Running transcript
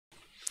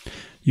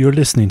You're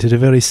listening to the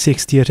very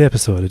 60th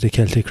episode of the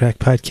Celtic Craic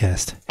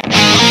podcast.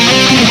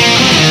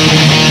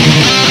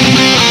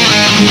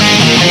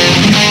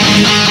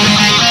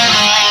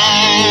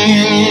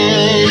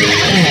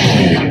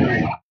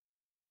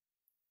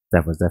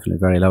 That was definitely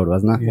very loud,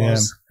 wasn't it? Yeah. It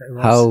was.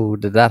 How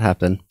did that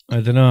happen? I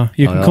don't know.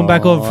 You can come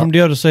back over from the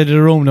other side of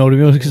the room now. The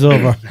music is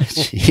over.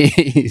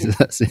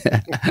 Jesus.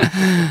 Yeah.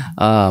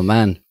 Oh,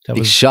 man. That Big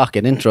was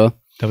shocking intro.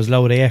 That was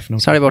loud AF. No,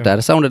 Sorry about that.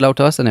 It sounded loud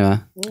to us anyway.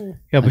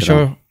 Yeah, but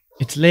sure.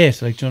 It's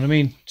late, like, do you know what I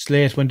mean? It's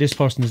late when this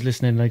person is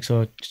listening, like,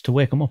 so just to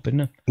wake them up, isn't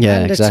it? Yeah,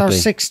 and exactly.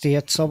 It's our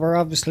 60th, so we're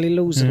obviously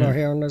losing our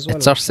hearing as well.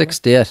 It's our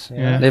 60th.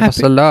 Yeah. Leave us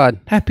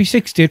alone. Happy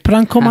 60th. Put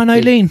on, come on,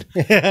 Eileen.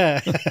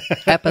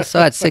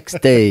 Episode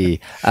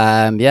 60.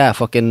 Yeah,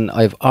 fucking,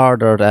 I've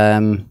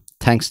ordered,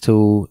 thanks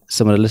to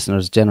some of the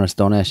listeners' generous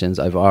donations,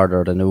 I've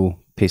ordered a new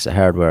piece of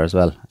hardware as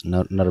well.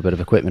 Another bit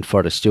of equipment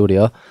for the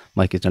studio.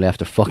 Mikey's nearly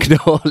after fucking the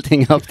whole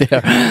thing up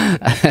there.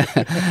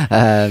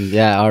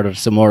 Yeah, I ordered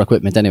some more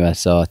equipment anyway,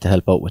 so to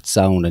help out with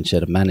sound and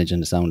shit, managing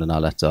the sound and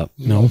all that. So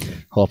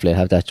hopefully I'll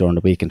have that during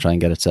the week and try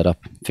and get it set up,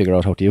 figure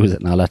out how to use it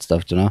and all that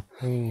stuff, you know.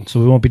 So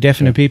we won't be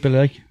deafening people,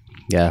 like?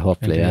 Yeah,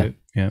 hopefully,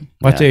 yeah.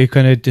 What do you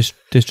kind of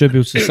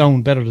distributes the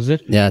sound better, does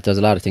it? Yeah, it does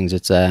a lot of things.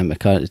 There's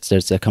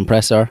a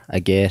compressor,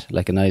 a gate,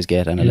 like a noise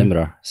gate, and a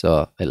limiter,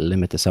 so it'll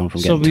limit the sound from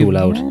getting too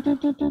loud.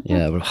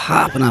 Yeah, we're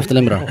hopping off the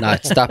limiter. No,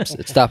 it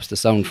stops the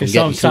sound from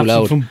getting too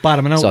loud. From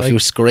bottoming out. So if you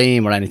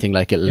scream or anything,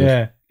 like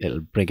it'll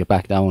bring it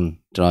back down.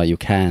 You know, you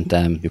can't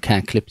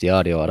clip the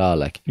audio at all,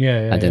 like.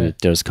 And then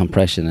there's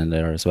compression in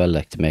there as well,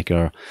 like to make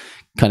your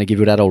kind of give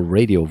you that old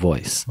radio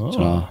voice. You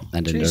know?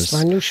 And then jeez,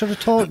 man, you should have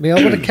told me.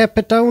 I would have kept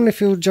it down if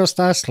you just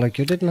asked. Like,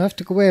 you didn't have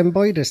to go away and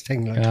buy this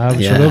thing.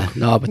 Like.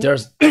 No, but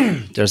there's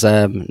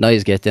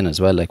noise gate in as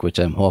well, like, which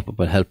I'm hoping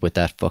will help with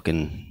that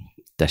fucking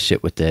that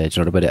shit with the,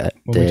 you know,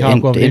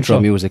 the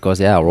intro music goes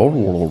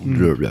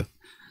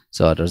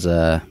so there's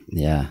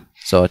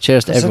so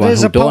cheers to everyone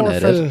who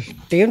donated.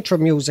 The intro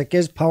music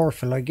is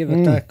powerful, I give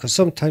it that, because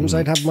sometimes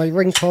I'd have my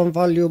ringtone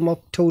volume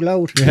up too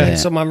loud and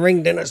someone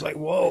ringed in, it's like,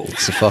 whoa,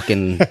 it's a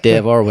fucking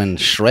Dave Irwin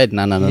shredding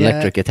on an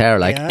electric guitar,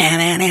 like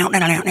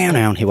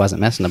he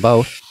wasn't messing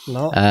about.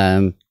 No.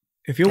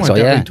 If you want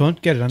that ringtone,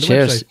 get it on the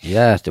website.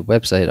 Yeah, the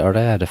website,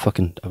 or the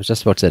fucking, I was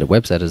just about to say the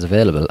website is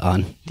available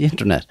on the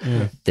internet.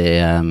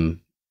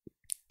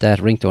 That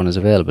ringtone is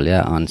available,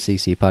 on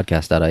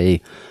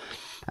ccpodcast.ie.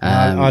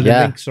 All the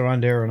links are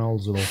on there and all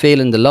the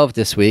feeling the love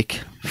this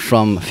week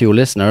from a few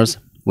listeners.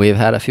 We've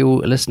had a few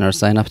listeners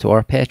sign up to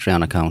our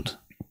Patreon account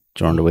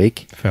during the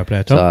week. Fair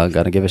play. So I'm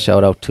going to give a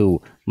shout out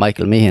to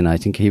Michael Meehan. I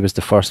think he was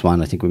the first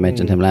one. I think we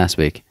mentioned him last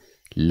week.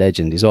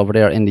 Legend. He's over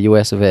there in the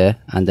US of A.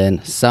 And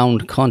then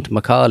Sound Cunt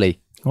Macaulay.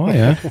 Oh,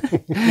 yeah.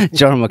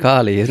 John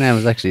Macaulay. His name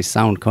was actually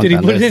Sound Cunt. Did he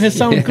put it in a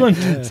Sound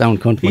Cunt?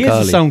 Sound Cunt Macaulay.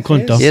 He is a Sound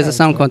Cunt, though. He is a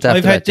Sound Cunt.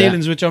 I've had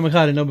dealings with John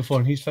Macaulay now before,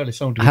 and he's fairly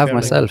sound. I have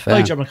myself.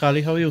 Hi, John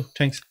Macaulay. How are you?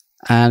 Thanks.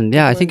 And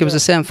I think it was the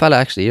same fella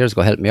actually years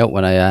ago helped me out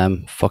when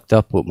I fucked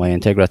up with my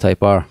Integra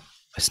Type R.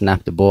 I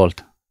snapped the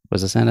bolt.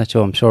 Was I saying that,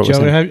 Joe? I'm sure it was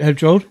him.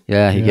 Helped you out?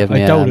 Yeah, he gave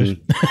me... I doubt it.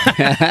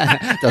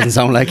 Doesn't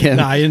sound like him.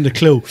 Nah, I ain't the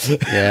clue.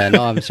 Yeah,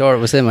 no, I'm sure it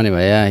was him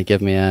anyway. Yeah, he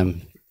gave me a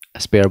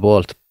spare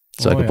bolt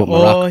so I could put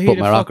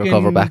my rocker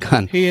cover back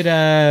on. He had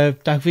a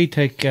Doc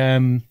VTech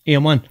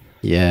EM1.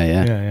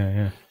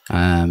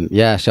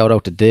 Yeah, shout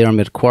out to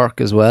Dermot Quirk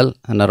as well,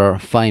 another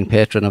fine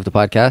patron of the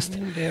podcast.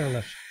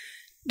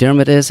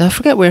 Dermot is, I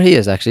forget where he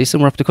is actually,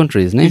 somewhere up the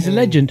country, isn't he? He's a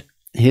legend.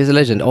 He is a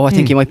legend. Oh, I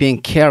think he might be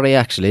in Kerry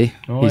actually.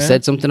 He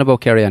said something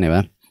about Kerry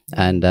anyway.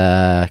 And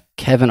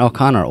Kevin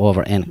O'Connor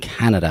over in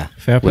Canada.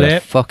 Fair play. With a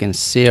fucking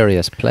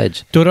serious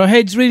pledge. Do their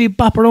heads really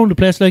bop around the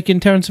place like in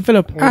Terence and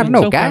Phillip? I don't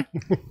know, guy.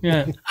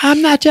 Yeah.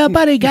 I'm not your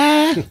buddy,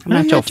 guy.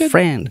 I'm not your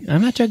friend.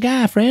 I'm not your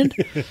guy, friend.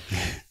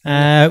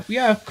 Come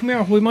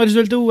here. We might as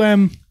well do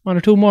one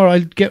or two more.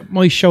 I'll get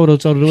my shout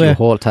outs out of the way.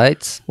 Hold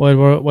tights.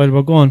 While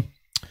we're going.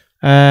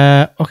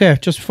 Okay,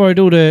 just before I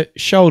do the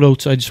shout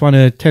outs, I just want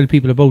to tell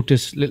people about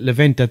this little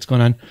event that's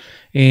going on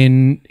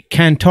in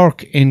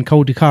Canturk in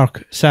County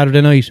Cork, Saturday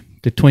night,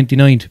 the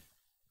 29th.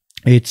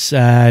 It's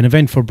an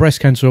event for breast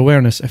cancer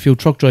awareness. A few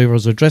truck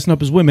drivers are dressing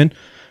up as women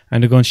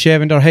and they're going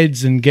shaving their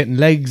heads and getting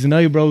legs and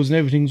eyebrows and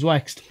everything's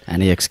waxed.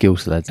 Any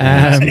excuse, lads.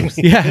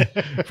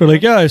 For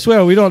like, I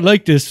swear we don't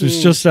like this.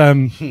 It's just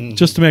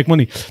to make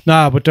money.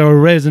 Nah, but they're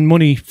raising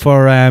money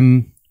for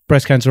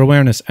breast cancer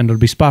awareness, and there'll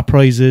be spot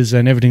prizes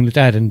and everything like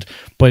that. And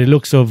by the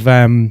looks of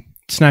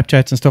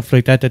Snapchats and stuff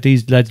like that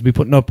these lads will be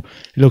putting up,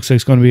 it looks like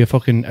it's going to be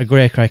a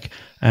great crack.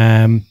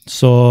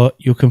 So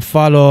you can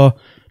follow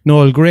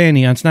Noel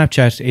Graney on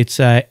Snapchat. It's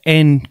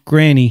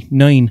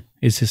ngraney9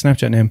 is his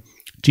Snapchat name.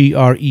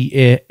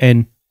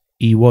 GREANEY9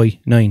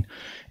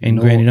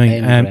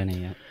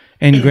 ngraney9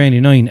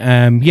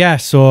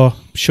 ngraney9. So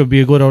should be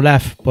a good old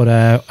laugh. But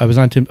I was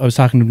talking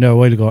to him there a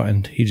while ago,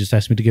 and he just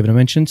asked me to give it a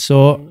mention.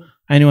 So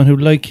anyone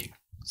who'd like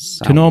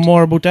to know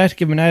more about that,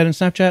 give him an eye on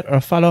Snapchat or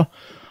a follow,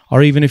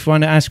 or even if you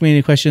want to ask me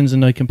any questions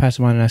and I can pass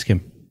them on and ask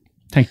him.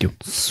 Thank you.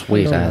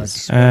 Sweet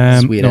as. I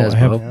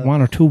have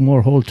one or two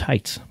more hold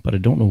tights, but I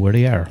don't know where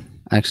they are.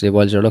 actually,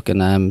 while you're looking,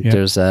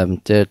 there's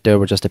there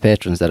were just the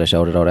patrons that I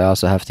shouted out. I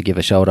also have to give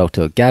a shout out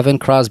to Gavin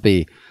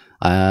Crosby,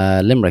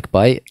 Limerick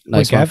boy.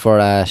 Nice one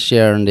for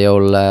sharing the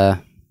old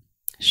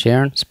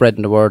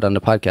spreading the word on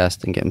the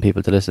podcast and getting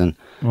people to listen.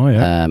 Oh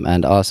yeah.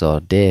 And also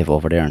Dave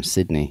over there in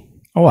Sydney.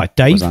 Oh, what,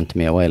 Dave? Was on to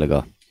me a while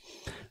ago.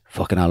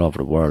 Fucking all over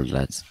the world,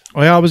 lads.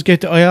 I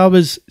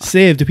always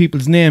save the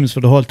people's names for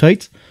the whole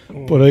tights,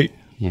 but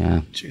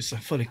jeez, I'm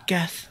full of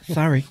gas.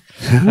 Sorry.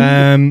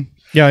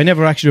 Yeah, I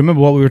never actually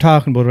remember what we were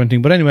talking about or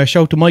anything. But anyway,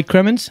 shout to Mike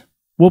Cremens.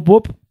 Whoop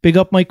whoop. Big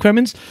up Mike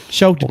Cremens.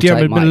 Shout to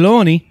Dermot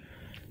Maloney.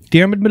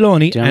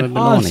 And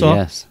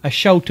also a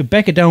shout to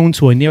Becca Downs,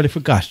 who I nearly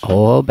forgot.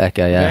 Oh,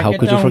 Becca, yeah. Becca How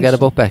could Downs. You forget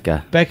about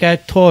Becca? Becca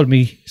told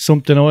me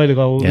something a while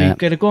ago. Will we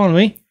get it going,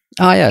 we?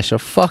 Oh, yeah, sure.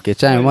 Fuck it,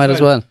 Jamie. Might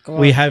as well.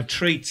 We have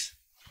treats.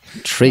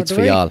 Treats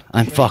for y'all.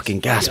 I'm fucking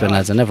gasping,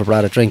 lads. I never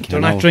brought a drink. They're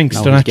not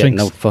drinks. They're not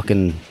drinks. No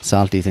fucking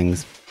salty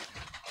things.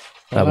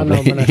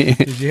 Probably. Did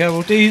you hear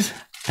about these?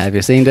 Have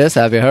you seen this?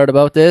 Have you heard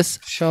about this?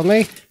 Show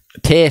me.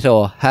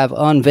 Tato have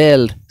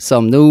unveiled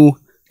some new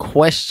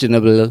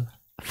questionable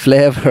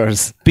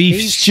flavours.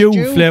 Beef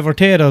stew flavour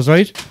taters,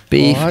 right?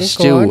 Beef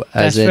stew.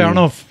 That's fair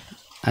enough.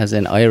 As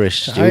in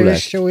Irish stew.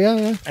 Irish stew,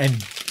 yeah.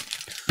 And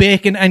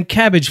bacon and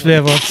cabbage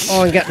flavour.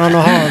 Oh, I'm getting on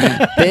a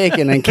horn.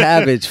 Bacon and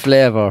cabbage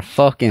flavour.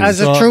 Fucking.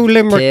 As a true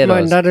Limerick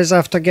man, that is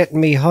after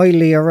getting me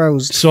highly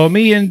aroused. So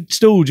me and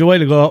Stooge a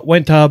while ago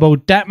went to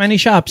about that many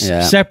shops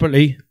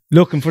separately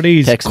looking for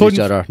these. Texting each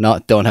other. No,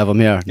 don't have them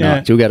here.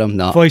 No, do you get them?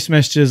 No. Voice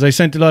messages. I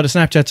sent a lot of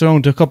Snapchats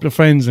around to a couple of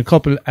friends and a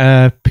couple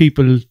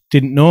people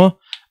didn't know.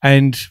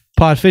 And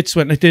Paul Fitz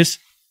went like this.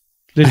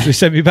 Literally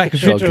sent me back a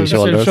picture of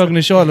shrugging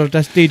his shoulder.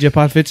 That's DJ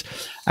Paul Fitz.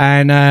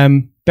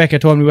 And Becca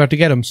told me where to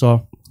get them.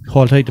 So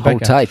hold tight to Becca.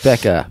 Hold tight,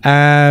 Becca.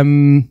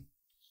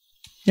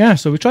 Yeah,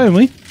 so we try them,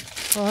 we.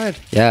 Go ahead.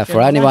 Yeah,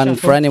 for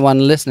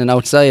anyone listening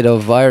outside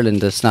of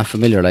Ireland that's not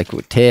familiar, like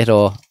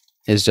Tato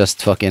is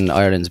just fucking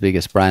Ireland's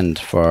biggest brand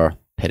for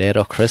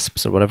potato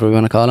crisps or whatever we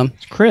want to call them.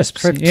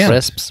 Crisps,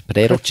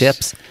 potato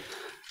chips.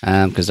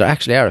 Because there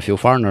actually are a few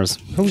foreigners.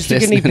 Who's the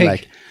guinea pig?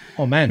 Like,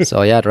 oh man!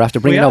 So yeah, they're after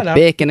bringing out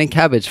bacon and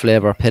cabbage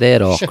flavour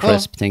potato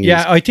crisp things.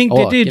 Yeah, I think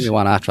they did. Give me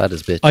one after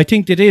this bitch. I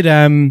think they did.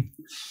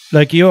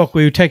 Like York,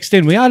 we text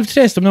in. We all have to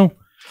taste them now.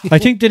 I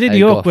think they did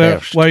York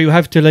where you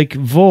have to like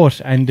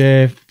vote and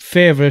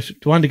favourite.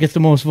 The one that gets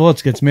the most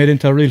votes gets made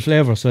into a real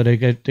flavour. So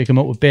they come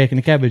out with bacon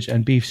and cabbage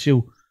and beef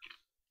stew.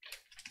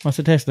 What's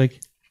the taste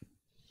like?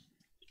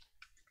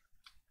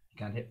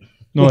 Can't hit.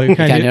 No, you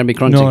can't hear me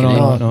crunching.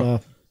 No.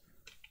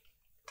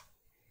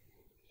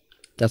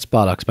 That's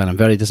bollocks, man. I'm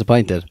very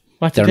disappointed.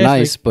 They're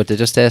nice, like? but they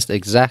just taste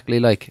exactly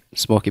like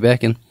smoky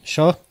bacon.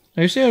 Sure.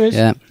 Are you serious?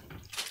 Yeah.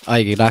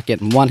 I'm not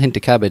getting one hint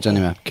of cabbage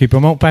anyway. Keep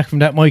your mouth back from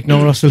that mic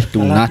now, Russell.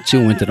 Do not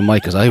chew into the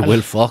mic because I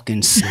will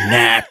fucking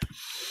snap.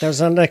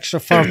 There's an extra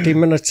 40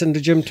 minutes in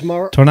the gym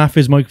tomorrow. Turn off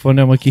his microphone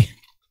there, Mikey.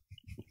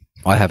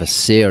 I have a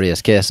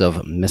serious case of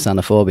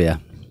misonophobia.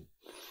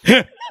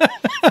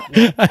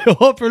 I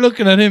hope you're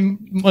looking at him,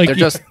 Mikey. They're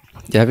just...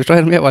 have you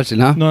tried them yet, watching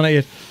now? No, not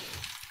yet.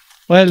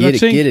 Well,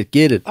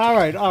 get it. All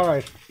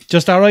right.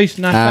 Just all right,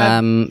 not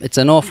bad. It's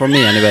a no for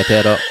me anyway,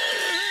 Tato.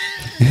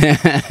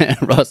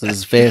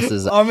 Russell's face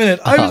is... Oh, a minute.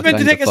 I was meant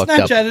to take a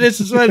Snapchat of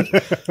this as well.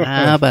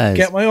 Baz.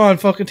 Get my own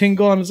fucking thing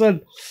going as well.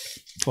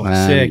 Fuck's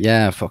sake.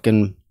 Yeah,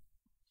 fucking...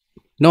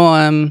 No, what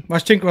do you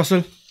think,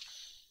 Russell?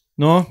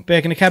 No?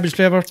 Bacon and cabbage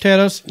flavour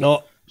potatoes?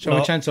 No. Shall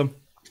we chance them?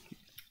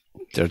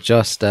 They're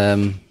just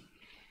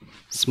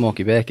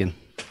smoky bacon.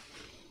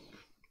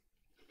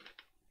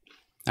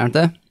 Aren't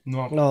they?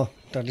 No.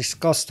 They're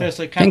disgusting. Tastes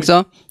like think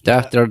so.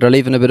 They're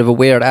leaving a bit of a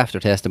weird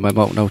aftertaste in my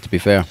mouth now, to be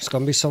fair. It's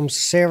going to be some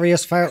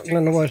serious farting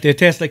in the world. They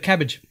taste like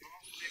cabbage.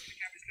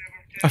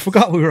 I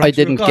forgot we were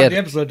recording the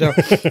episode there.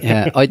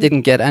 Yeah, I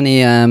didn't get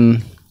any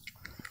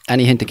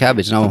hint of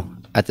cabbage now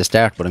at the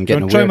start, but I'm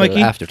getting a weird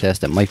little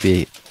aftertaste. It might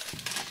be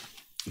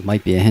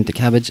a hint of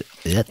cabbage.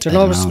 Do you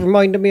know what's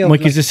reminding me of?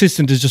 Mikey's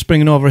assistant is just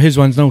bringing over his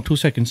ones now. 2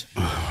 seconds.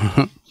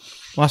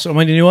 What's it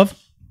reminding you of?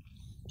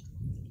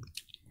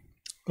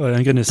 Well,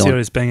 I'm getting a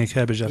serious bang of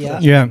cabbage after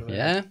that. Yeah. Do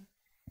you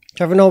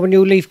ever know when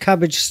you leave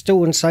cabbage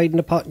stew inside in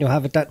the pot and you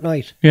have it that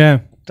night? Yeah.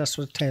 That's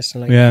what it tastes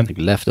like. Yeah. Like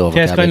leftover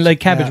tastes cabbage. kind of like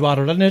cabbage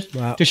water, doesn't it?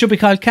 Wow. They should be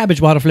called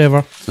cabbage water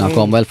flavour. It's not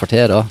going well for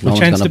Tato. No one's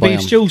going to buy them.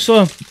 Beef stew,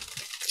 so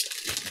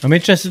I'm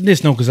interested in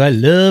this now because I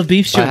love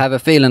beef stew. I have a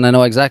feeling I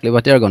know exactly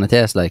what they're going to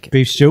taste like.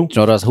 Beef stew. Do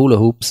you know those hula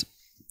hoops?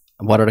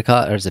 What are they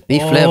called? Or is it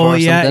beef flavour or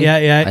something?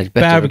 Yeah. I bet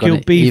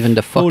barbecue beef. Even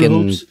the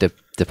fucking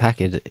the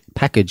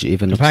package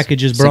even the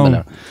package is brown.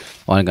 Similar.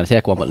 Oh, I'm going to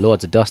take one with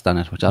loads of dust on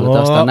it. Which all the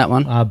dust on that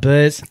one?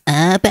 Buzz.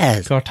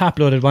 Buzz. So our top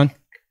loaded one.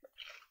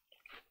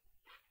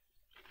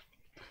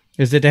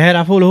 Is it the head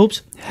of hula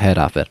hoops? Head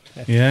off it.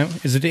 Yeah.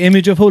 Is it the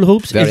image of hula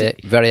hoops?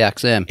 Very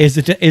accent. Is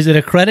it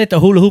a credit to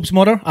hula hoops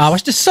mother?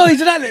 What's the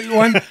size of that little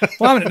one?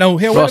 Well,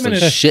 wait a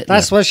minute.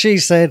 That's what she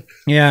said.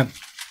 Yeah.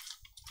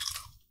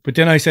 But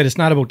then I said it's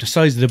not about the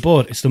size of the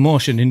boat, it's the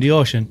motion in the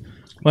ocean.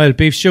 Well,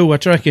 beef stew,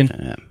 what do you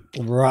reckon?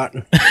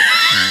 Rotten.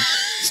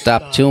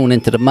 Stop tuning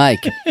into the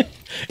mic.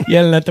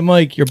 Yelling at the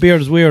mic. Your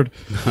beard is weird.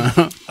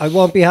 I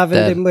won't be having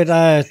them with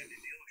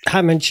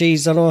ham and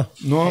cheese, no.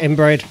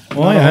 Inbred.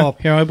 Oh, yeah.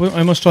 Here,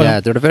 I must try Yeah,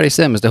 them. they're the very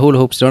same as the hula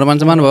hoops. Do you know the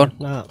ones I'm on about?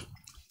 No.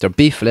 They're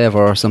beef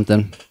flavour or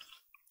something.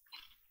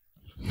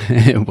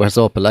 We're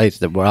so polite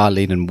that we're all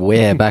leaning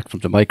way back from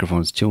the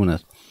microphones chewing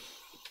it.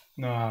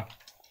 Nah.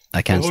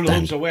 I can't The hula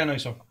stand. hoops are way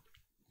nicer.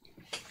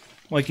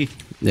 Mikey.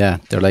 Yeah,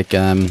 they're like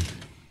They're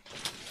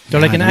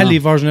like I an don't alley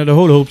know. version of the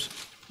hula hoops.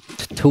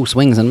 2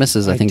 swings and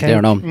misses. I think think-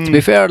 they're now. To be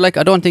fair, like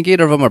I don't think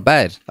either of them are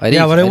bad. I'd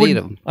Yeah, eat, but I I'd eat wouldn't.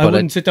 them. I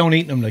wouldn't sit down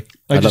eating them. Like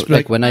I just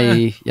like when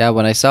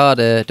I saw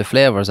the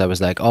flavors, I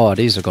was like, oh,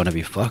 these are going to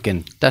be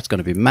that's going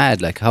to be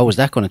mad. Like, how is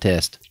that going to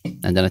taste?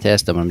 And then I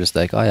taste them, and I'm just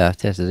like, oh yeah, I've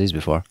tasted these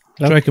before.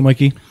 Try it,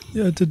 Mikey.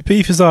 Yeah, the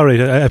beef is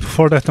alright. I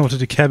prefer that now to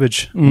the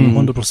cabbage,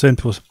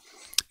 100%. But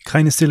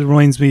kind of still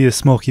reminds me of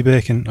smoky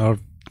bacon or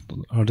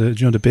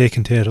the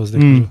bacon potatoes.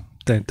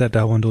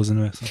 That one does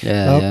anyway. So.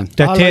 Yeah.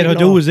 That All I tato do,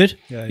 know- is it?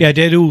 Yeah.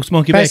 They do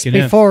smoky Best bacon.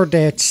 Yeah. before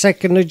date,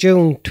 2nd of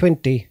June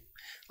 20.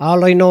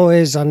 All I know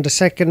is on the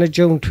 2nd of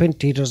June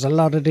 20, there's a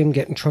lot of them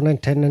getting thrown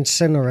into an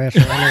incinerator.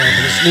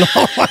 There's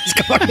no one's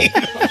going.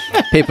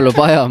 People will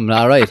buy them,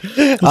 all right.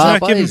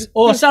 Boys,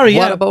 Oh, sorry.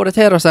 what Yeah. about a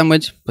tater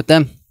sandwich? But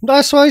them,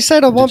 That's why I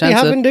said I won't be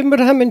chance having them with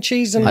ham and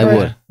cheese and I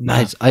bread.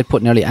 would. I'd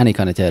put nearly any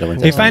kind of tater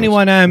in. If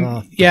anyone,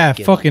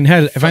 fucking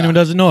hell. If anyone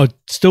doesn't know,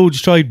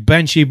 Stooge tried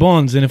Banshee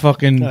buns in a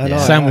fucking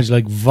sandwich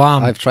like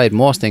vomit. I've tried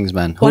most things,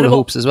 man. Hula about-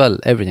 hoops as well.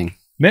 Everything.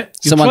 You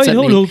Someone tried sent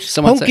hula me. hoops.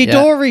 Someone Hunky sent,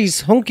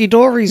 yeah.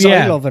 dories,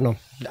 Yeah. I loving them.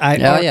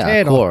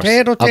 Yeah, of course.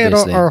 Tato,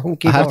 obviously. or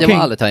hunky I have them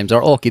dories. all the times,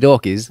 or okie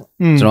dokies.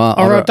 You know,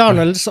 Or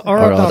O'Donnell's. or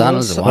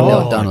O'Donnell's. One day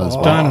O'Donnell's.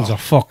 O'Donnell's are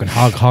fucking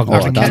hog. Oh,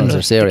 O'Donnell's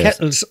are serious.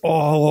 Kettles.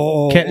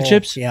 Kettle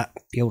chips? Yeah,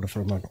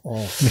 beautiful, man. Oh.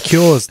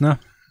 McCures, no?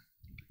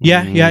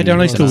 Yeah, they're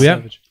nice too,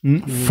 yeah.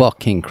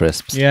 Fucking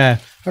crisps. Yeah.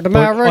 Or the But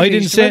Marrellis. I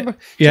didn't say... Remember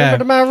Yeah.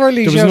 the Marrellis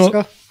There was years no-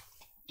 ago?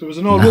 There was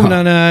an old woman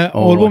on a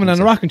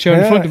I rocking chair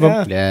in front of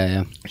him.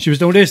 Yeah. She was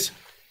doing this.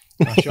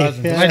 She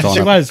wasn't. Yeah. She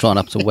was Drawn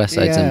up to West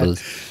Side Yeah.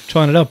 symbols.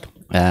 trying it up.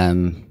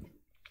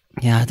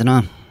 Yeah, I don't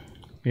know.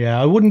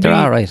 Yeah, I wouldn't They're be.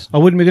 all right. I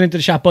wouldn't be going into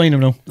the shop buying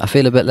them now. I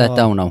feel a bit let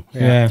down now.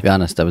 Yeah. To be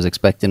honest, I was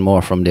expecting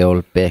more from the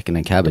old bacon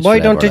and cabbage. Why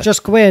don't flavour, they like.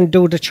 just go in and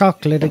do the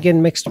chocolate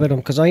again mixed with them?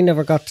 Because I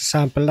never got to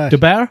sample that. The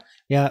bar?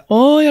 Yeah,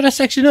 Oh, yeah, that's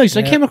actually nice.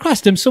 I came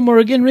across them somewhere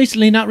again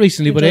recently, not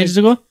recently, but ages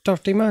ago.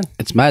 dirty man.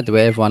 It's mad the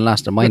way everyone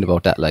lost their mind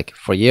about that. Like,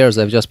 for years,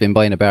 I've just been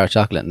buying a bar of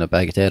chocolate and a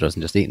bag of potatoes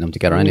and just eating them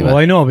together anyway. Oh,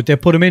 I know, but they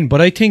put them in. But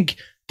I think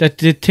that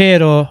the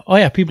Tato... Oh,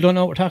 yeah, people don't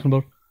know what we're talking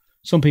about.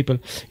 Some people.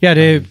 Yeah,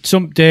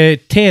 the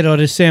Tato,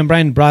 the same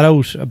brand, brought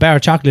out a bar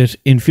of chocolate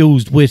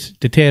infused with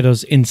the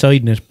Tatoes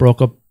inside in it,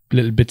 broke up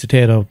little bits of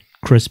Tato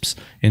crisps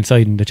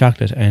inside in the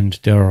chocolate, and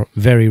they're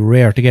very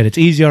rare to get.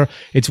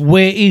 It's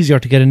way easier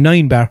to get a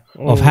 9 bar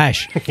of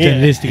hash than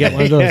it is to get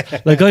one of those.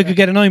 Like, I could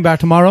get a 9 bar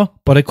tomorrow,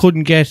 but I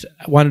couldn't get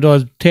one of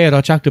those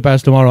Tato chocolate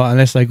bars tomorrow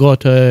unless I go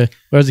to,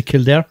 where's it,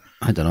 Kildare?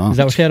 I don't know. Is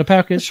that where Tato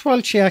Park is? It's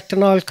well, she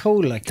acting all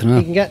cool. Like, you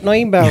can get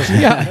 9 bars.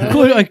 Yeah,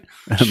 could, like,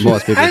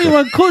 Most people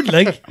anyone could,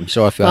 like. I'm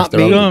sure if you asked Not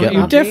me. around, No, you'd get you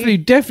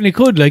one. definitely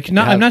could. Like,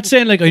 I'm not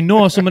saying like I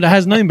know someone that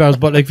has 9 bars,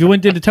 but like if you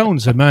went into town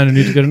and said, "Man, I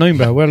need to get a 9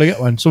 bar," where'll I get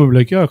one? Someone would be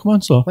like, "Yeah, come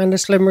on, so." When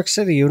it's Limerick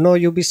City,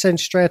 you'll be sent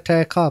straight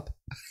to a cop.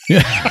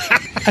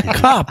 A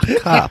cop.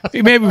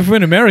 Maybe if we're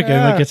in America, you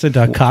might get sent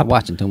to a cop.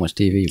 Watching too much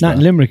TV. Not in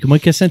bro. Limerick, you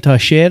might get sent to a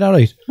shade, all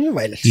right. Well,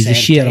 it's He's a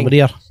same shade thing. over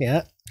there.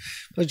 Yeah.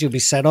 But you'll be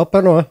set up, I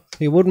know.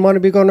 You wouldn't want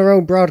to be going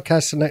around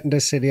broadcasting it in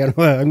this city. I'm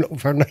looking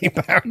for a 9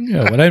 bar.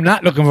 Yeah, but I'm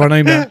not looking for a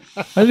 9 bar.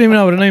 I don't even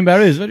know what a 9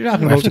 bar is. What are you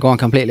talking We're actually about? going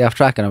completely off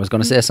track, and I was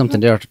going to say something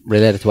there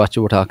related to what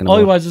you were talking about.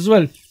 I was as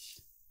well.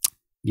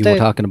 You were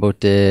talking about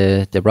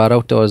they brought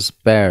out those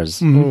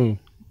bars, and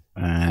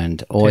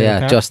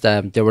Tater just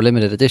they were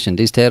limited edition.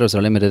 These taters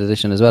are limited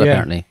edition as well, Yeah.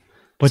 apparently.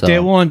 But So, they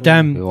won't. we won't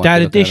That be looking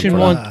at edition them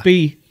for won't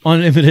be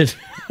unlimited.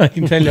 I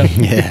can tell you.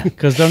 Yeah.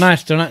 Because they're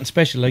not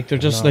special. Like they're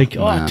just like.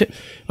 Oh, No.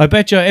 I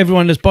bet you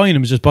everyone that's buying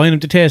them is just buying them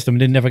to taste them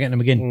and then never getting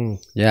them again.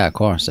 Yeah, of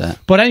course.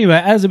 But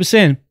anyway, as I was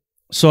saying,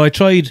 so I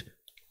tried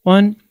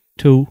 1,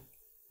 2,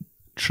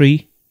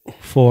 3,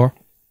 4,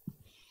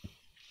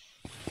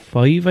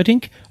 5. I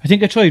think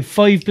I tried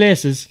 5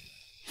 places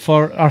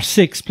or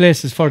 6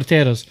 places for the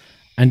taters.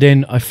 And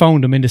then I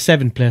found them in the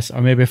 7th place,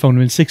 or maybe I found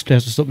them in 6th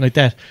place or something like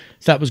that.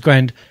 So that was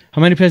grand.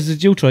 How many places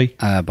did you try?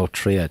 About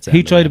 3, I'd say.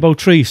 He tried about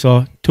 3,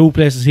 so 2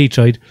 places he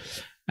tried.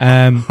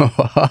 And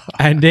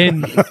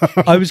then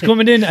I was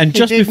coming in, and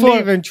just Didn't before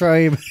even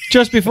try.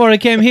 I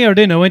came here,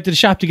 then I went to the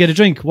shop to get a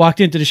drink. Walked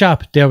into the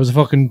shop, there was a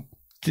fucking.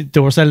 They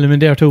were selling them in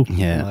there too.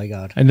 Yeah. Oh my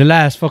God. And the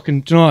last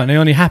fucking, do you know, and I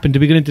only happened to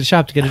be going into the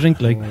shop to get a drink.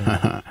 Like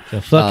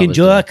the fucking Always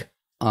joke.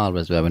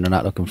 Always, when they're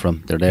not looking for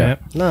them, they're there.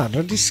 No,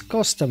 they're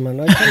disgusting, man.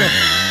 I cannot.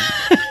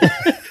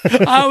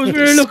 Always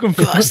when you're looking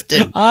for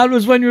them.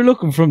 Always when you're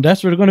looking for them,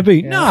 that's where they're going to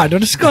be. Nah, they're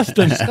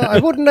disgusting. I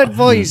wouldn't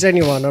advise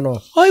anyone, I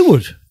know. I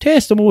would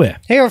taste them away.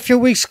 Here a few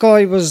weeks ago,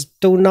 I was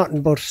doing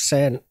nothing but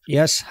saying,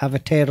 yes, have a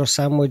tater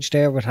sandwich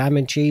there with ham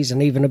and cheese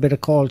and even a bit of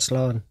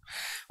coleslaw. And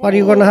what are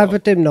you going to have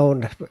with them now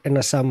in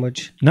a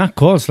sandwich? Not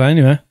coleslaw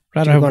anyway.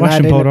 Rather You're have going to add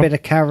washing in a powder. bit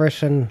of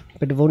carrot and a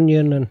bit of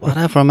onion and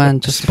Whatever, man.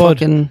 Just Spud,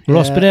 fucking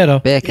roast potato,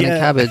 bacon and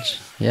cabbage.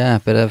 Yeah, a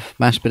bit of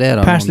mashed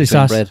potato. Parsley and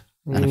sauce. bread.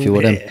 And a few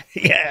of them.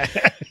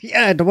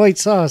 yeah, the white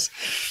sauce.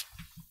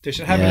 They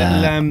should have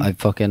Yeah, a I'd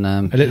fucking...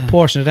 little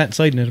portion of that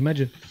inside in it,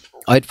 imagine.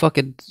 I'd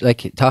fucking...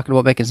 Like, talking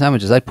about making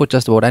sandwiches, I'd put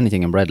just about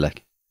anything in bread,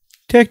 like.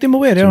 Take them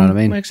away, Do you know what I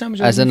mean? Make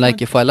sandwiches. As in,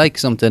 like, if I like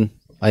something,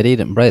 I'd eat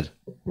it in bread.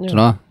 Do you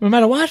know? no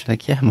matter what.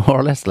 Like, yeah, more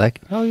or less, like.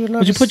 Oh, you're not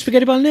Would you put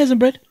spaghetti bolognese in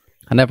bread?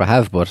 I never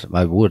have, but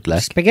I would,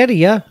 like. spaghetti?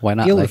 Yeah, Why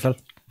not, Beautiful.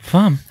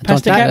 Fam. I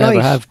don't think I that ever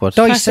nice. have, but...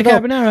 Dice Pasta it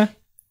up. carbonara.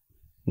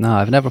 No,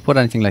 I've never put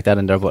anything like that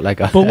in there, but like...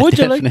 But would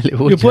you like? definitely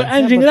would, You put yeah.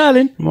 anything at all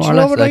in? More Do or you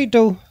know less, what like. I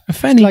do? A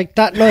fanny. Like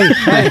that night.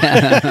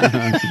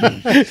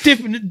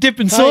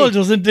 dipping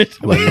soldiers in it.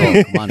 Well,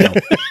 no, come on now.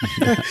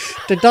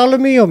 The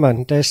Dolomio,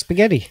 man, the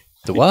spaghetti.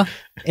 The what?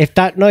 If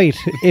that night,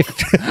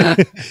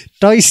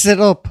 dice it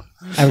up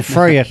and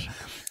fry it.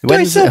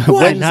 When's up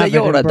what? when's Have it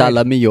your in bread.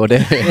 Dolomio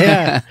there?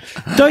 Yeah.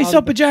 Dice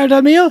up a jar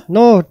of meal.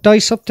 No,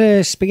 dice up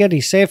the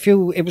spaghetti. Say if it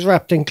was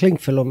wrapped in cling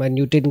film and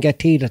you didn't get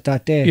to eat it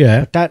that day.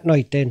 Yeah. But that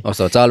night then. Oh,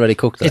 so it's already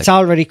cooked. Like. It's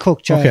already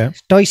cooked, yeah. Okay.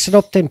 Dice it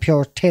up then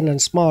pure thin and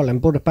small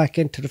and put it back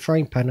into the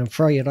frying pan and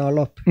fry it all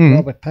up.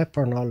 Rub with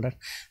pepper and all that.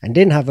 And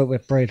then have it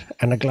with bread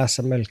and a glass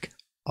of milk.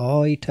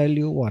 I tell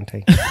you one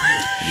thing.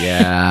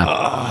 Yeah.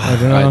 I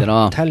don't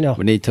know. Tell you.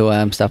 We need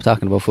to stop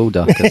talking about food,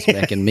 though, because it's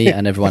making me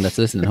and everyone that's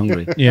listening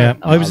hungry. Yeah,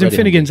 I was in already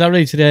Finnegan's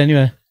already today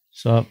anyway.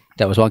 So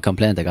That was one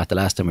complaint I got the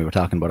last time we were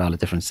talking about all the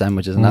different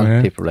sandwiches and all.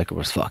 yeah. People were like,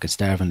 we're fucking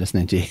starving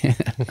listening to you.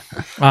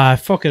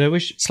 fuck it, I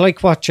wish. It's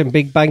like watching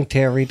Big Bang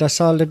Theory. That's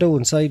all they do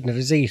inside it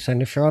is eat.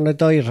 And if you're on a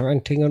diet or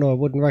anything, I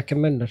wouldn't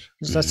recommend it.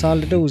 'Cause that's all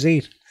they do is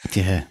eat.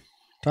 Yeah.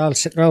 They're all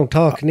sitting around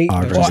talking, eating.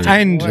 Orders. Just-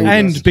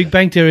 And Big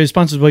Bang Theory is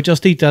sponsored by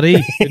Just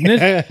Eat.e, isn't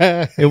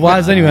it? It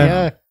was anyway.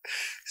 Yeah.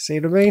 See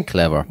what I mean?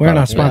 Clever. We're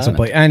not sponsored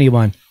by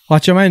anyone.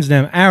 What's your man's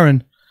name?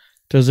 Aaron.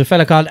 There's a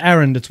fella called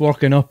Aaron that's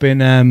working up in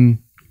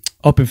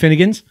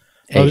Finnegan's.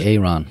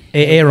 Aaron.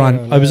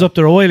 Aaron. I was up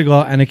there a while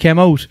ago and I came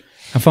out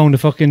and found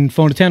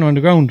a tenner on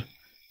the ground.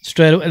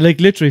 Straight away,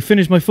 like literally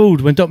finished my food,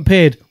 went up and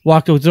paid,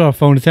 walked out the door,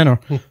 found a tenner,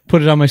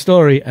 put it on my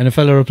story, and a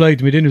fella replied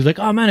to me then he was like,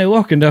 "Oh man, I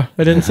walk in there.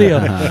 I didn't see you."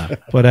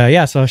 But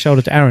yeah, so I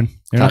shouted to Aaron,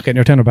 "You're not getting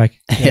your tenner back."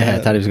 Yeah, I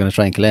thought he was going to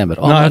try and claim it.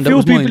 Oh, No, man, a that few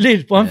was people mine.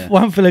 did.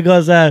 One fella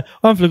goes,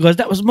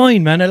 "That was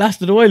mine, man. I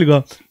lasted a while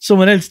ago."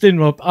 Someone else didn't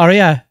wrote, or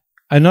yeah,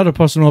 another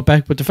person wrote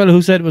back, but the fellow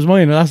who said it was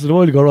mine, I lasted a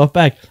while ago, wrote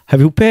back,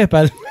 "Have you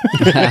PayPal?"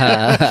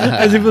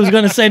 As if he was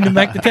going to send him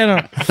back the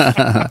tenner.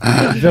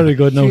 Very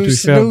good. No, to be You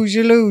fair. lose,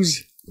 you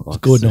lose. It's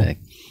good. No, Sake.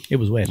 it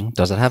was wet.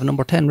 Does it have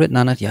number 10 written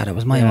on it? Yeah, that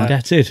was my one.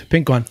 That's it.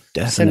 Pink one. Send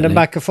Definitely. them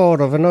back a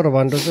photo of another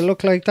one. Does it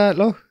look like that?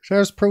 Look,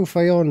 there's proof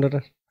I owned it. No.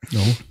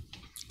 It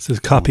says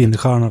copy in the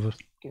corner of it.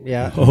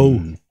 Yeah.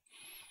 Oh,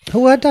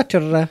 Who had that the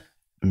other day?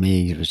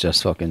 Me, it was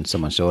just fucking,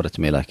 someone showed it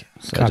to me, like.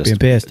 So I copy just, and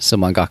paste.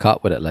 someone got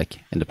caught with it, like,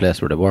 in the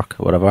place where they work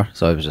or whatever.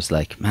 So I was just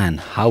like, man,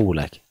 how,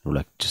 like,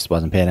 just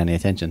wasn't paying any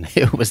attention.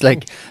 It was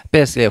like,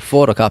 basically a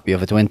photocopy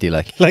of a 20,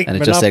 like and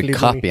it just said Monopoly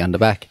copy money. on the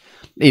back.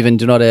 Even,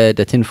 do you know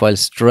the tinfoil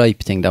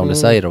stripe thing down the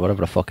side or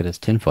whatever the fuck it is,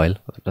 tinfoil?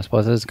 I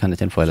suppose it is kind of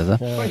tinfoil, is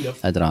it?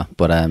 I don't know.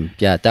 But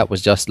yeah, that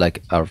was just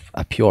like a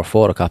pure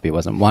photocopy. It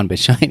wasn't one bit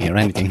shiny or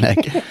anything,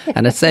 like.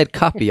 And it said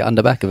copy on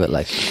the back of it,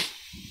 like.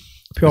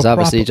 It was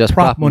obviously just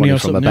prop money or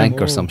from a something, bank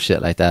yeah. or some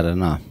shit like that, I don't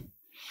know.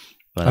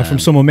 But, Or from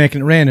someone making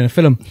it rain in a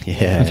film.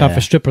 yeah, On top of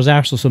a stripper's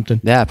arse or something.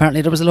 yeah,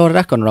 apparently there was a load of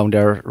that going around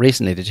there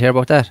recently. Did you hear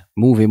about that?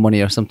 Movie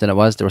money or something it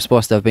was. They were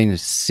supposed to have been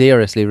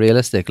seriously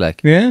realistic,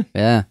 like. Yeah.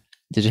 Yeah.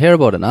 Did you hear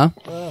about it, no?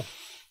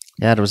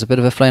 Yeah, there was a bit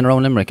of a flying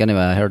around Limerick anyway.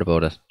 I heard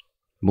about it.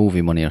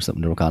 Movie money or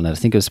something they were calling it. I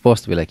think it was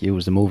supposed to be like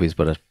use the movies,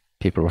 but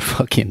people were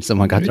fucking,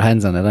 someone got their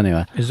hands on it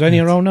anyway. Is there any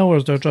around now or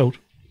is there a drought?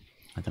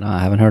 I don't know, I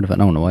haven't heard of it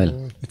now in a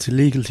while. It's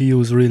illegal to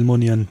use real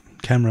money on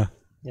camera,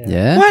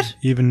 Yeah? What?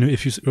 even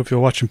if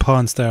you're watching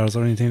Pawn Stars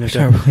or anything like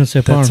Sorry, we're that. going to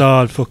say porn. That's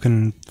all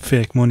fucking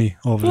fake money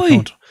over Why? the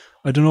counter.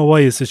 I don't know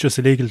why. It's just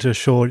illegal to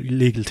show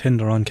illegal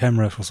tender on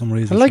camera for some I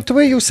reason. like the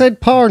way you said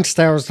porn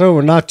stars though,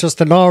 and not just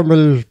a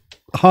normal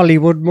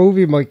Hollywood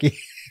movie, Mikey.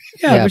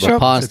 Yeah, but sure.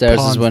 Pawn Stars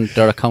Pawn. is when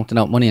they're accounting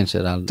out money and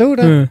shit. Do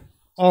they?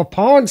 Oh,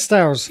 porn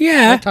stars.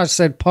 Yeah. I thought I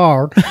said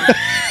porn. Did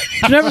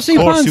you never see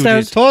course Pawn you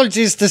Stars? Told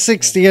you it's the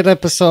 60th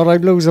episode.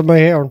 I'm losing my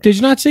hair. Did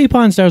you not see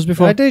Pawn Stars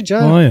before? I did,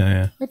 yeah. Oh,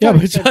 yeah. I Yeah,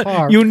 thought you said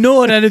porn. you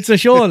know that it's a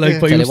show,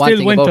 like, but Tell you you one still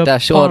thing went about up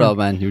that show porn. though,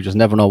 man. You just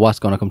never know what's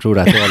going to come through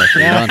that door.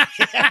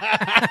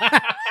 Like,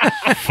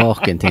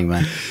 fucking thing,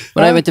 man.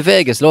 When I went to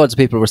Vegas, loads of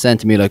people were saying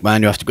to me, like,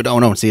 man, you have to go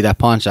down now and see that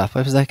pawn shop.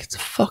 I was like, it's a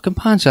fucking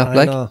pawn shop. I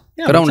Like, know.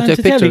 Yeah, go but down and it's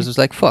take on telly. pictures. It was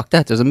like, fuck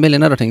that. There's a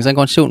million other things. I'm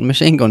going shooting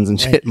machine guns and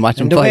shit and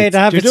watching And the way fights. they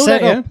have Do you it do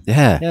set that, up.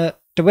 Yeah. Yeah,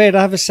 the way they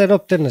have it set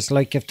up then is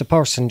like if the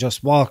person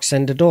just walks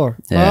in the door.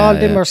 Yeah, all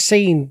them yeah. are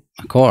seen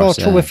Of course.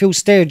 go through Yeah. a few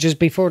stages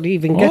before they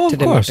even get Oh, to of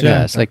them. course, at the Yeah,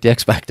 end. it's like the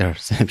X Factor.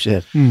 Same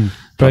shit.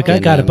 But I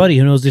got a Fucking, buddy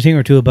who knows the thing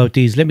or two about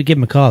these. Let me give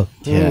him a call.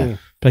 Yeah.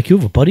 Like, you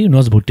have a buddy who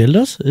knows about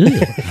dildos?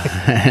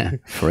 Ew.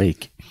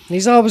 Freak.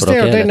 He's always But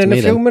there okay, then that's in a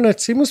me few then.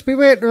 minutes. He must be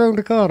waiting around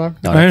the corner.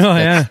 No, I know,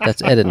 yeah.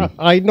 That's editing.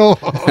 I know.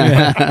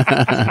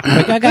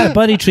 Like, I got a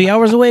buddy 3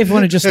 hours away if you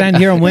want to just stand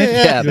here and wait.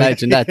 Yeah,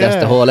 imagine that. That's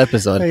the whole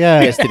episode.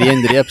 Yeah. Gets to the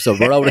end of the episode.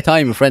 We're out of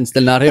time. A friend's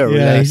still not here. We'll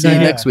Yeah, he's see you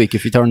not- next week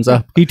if he turns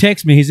up. He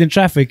texts me, he's in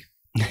traffic.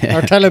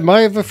 Or tell him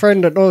I have a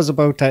friend that knows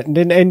about that and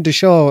then end the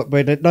show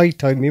but at night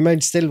time. You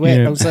might still wait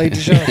Yeah. outside the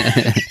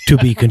show. To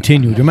be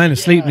continued. Your man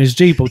is sleeping in his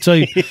Jeep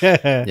outside.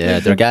 Yeah,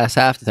 they're gas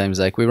half the time. It's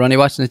like, we were only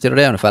watching it the other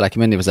day and a fella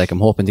came in. He was like, I'm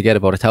hoping to get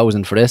about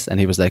 1,000 for this.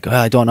 And he was like,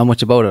 I don't know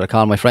much about it. I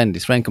call my friend.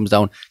 His friend comes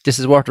down. This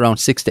is worth around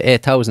 6,000 to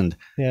 8,000.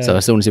 Yeah. So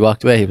as soon as he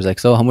walked away, he was like,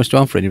 so how much do you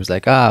want for it? And he was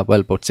like,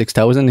 well, about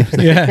 6,000. He was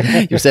like,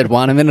 Yeah. You said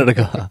one a minute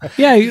ago.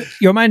 Yeah,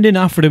 your man didn't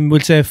offer him,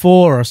 we'll say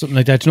 4 or something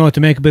like that, you know, to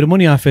make a bit of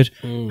money off it.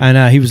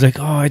 And he was like,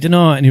 I don't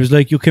know. And he was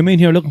like, you came in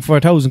here looking for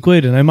 1,000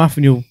 quid and I'm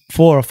offering you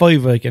 4 or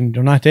 5, like, and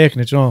you're not taking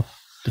it, you know.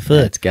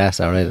 It's gas,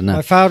 all right, isn't My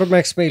it? father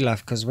makes me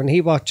laugh because when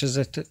he watches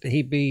it,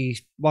 he'd be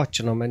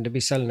watching them and they'd be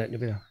selling it and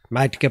he'd be like,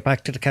 mad to get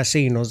back to the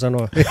casinos, I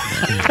know.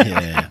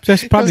 Yeah.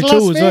 That's probably Las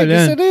true as well,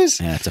 Vegas, yeah. it is.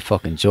 Yeah, it's a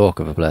fucking joke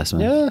of a place,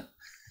 man. Yeah.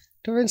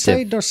 They're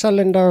inside, they're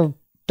selling their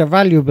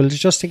valuables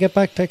just to get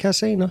back to the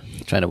casino.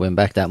 Trying to win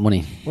back that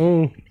money. Just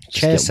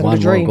get Chasing the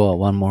dream.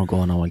 one more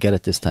go, and I will get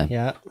it this time.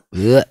 Yeah.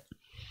 Ugh.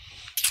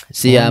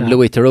 See,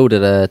 Louis Theroux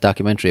did a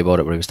documentary about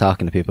it where he was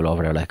talking to people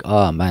over there like,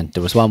 oh man,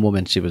 there was one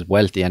woman, she was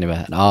wealthy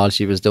anyway, and all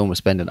she was doing was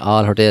spending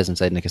all her days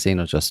inside in the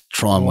casino just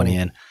throwing money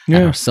in. Yeah.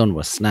 And her son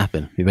was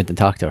snapping. We went and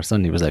talked to her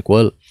son. He was like,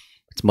 well,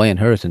 it's my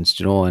inheritance,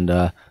 you know, and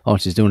all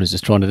she's doing is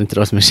just throwing it into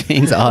those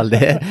machines all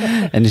day.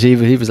 And he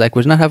was like,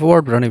 would you not have a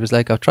word with her? And he was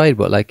like, I've tried,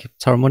 but like,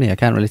 it's her money. I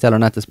can't really tell her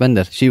not to spend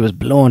it. She was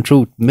blowing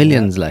through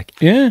millions, like.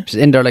 Yeah. She's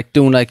in there like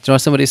doing like, you know,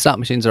 some of these slot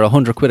machines are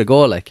 100 quid a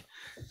go, like.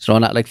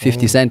 Throwing at like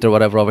 50 cent or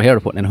whatever over here,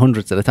 putting in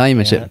hundreds at a time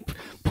and shit.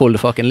 Pull the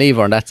fucking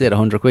lever and that's it,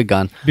 100 quid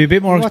gone. Be a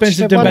bit more Watch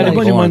expensive the than one Bad like-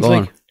 Bunny ones,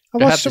 like. I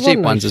They have watched the the cheap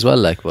one, ones like, as well,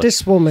 like. But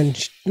This woman,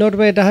 know the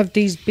way they have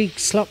these big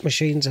slot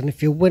machines and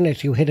if you win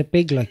it, you hit it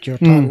big, like you're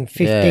talking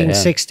 15, yeah.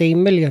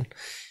 16 million.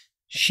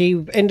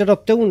 She ended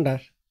up doing that.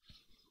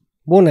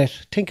 Won it.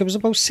 I think it was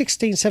about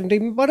 16,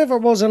 17, whatever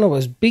it was, and it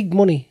was big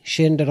money.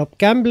 She ended up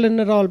gambling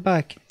it all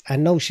back.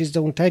 And now she's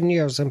doing 10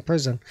 years in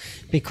prison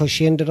because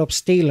she ended up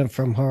stealing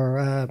from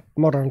her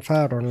mother and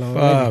father-in-law and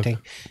everything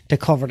to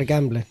cover the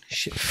gambling.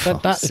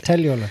 That'll tell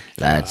you, like.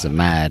 that's a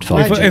mad If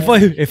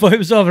fucking. if I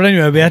was over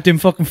anyway, I'd be at them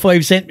fucking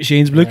 5 cent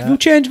machines, be like, you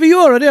change me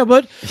euro there,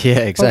 bud. Yeah,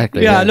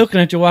 exactly. Yeah, looking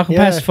at you walking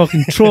Yeah. past,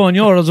 fucking throwing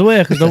euros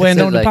away because they're weighing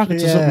That's down it, the like,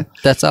 pockets or yeah. something.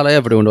 That's all I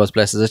ever do in those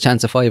places. A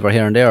chance of 5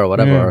 here and there or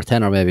whatever, or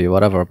 10 or maybe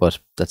whatever, but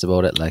that's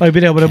about it. Like, I'd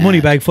be there with a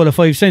money bag full of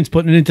 5 cents,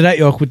 putting it into that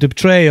yoke with the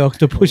tray yoke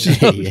to push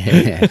it up.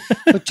 yeah.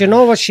 But you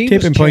know what she was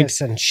Tipping point.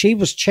 chasing? She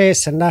was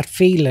chasing that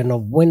feeling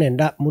of winning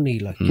that money.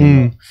 Like, you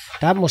know,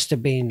 that must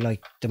have been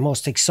like the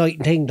most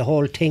exciting thing. The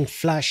whole thing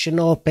flashing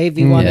up,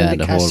 everyone Yeah, in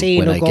the the whole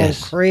casino when I going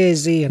get-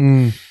 crazy.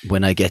 And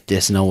When I get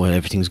this, now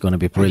everything's going to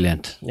be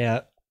brilliant.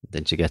 yeah,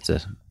 Then she gets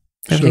it.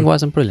 Everything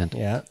wasn't brilliant.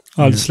 yeah.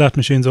 All the slot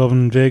machines over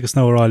in Vegas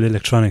now are all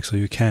electronic, so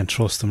you can't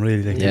trust them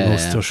really. Like Yeah,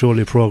 they're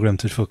surely programmed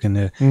to fucking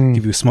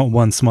give you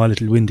one small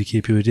little win to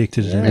keep you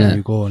addicted, and then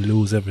you go and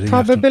lose everything.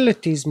 after.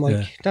 Probabilities, Mike.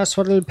 Yeah. That's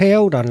what it'll pay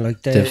out on.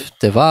 Like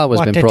They've always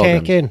what been they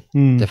programmed. take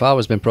in. They've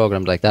always been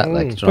programmed like that.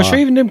 Like, But sure,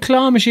 even them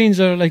claw machines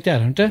are like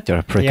that, aren't they? they're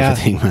a prick Yeah. of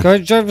a thing, man.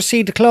 Did you ever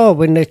see the claw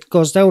when it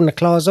goes down, the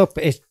claw's up,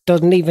 it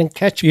doesn't even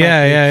catch Yeah,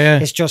 properly. yeah.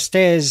 It just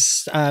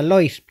stays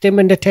light. Then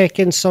when they take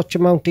in such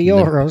amount of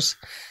euros,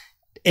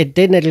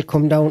 then it'll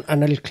come down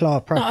and it'll claw No,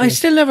 properly. I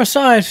still never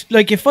saw it.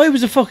 Like, if I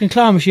was a fucking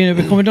claw machine, I'd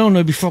be coming down and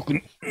I'd be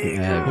fucking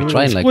Yeah, we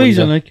trying like.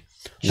 squeezing, wouldn't like.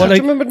 Do But, you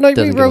like, remember the night we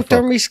doesn't give a wrote there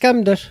fuck. and we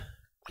scammed it? Oh,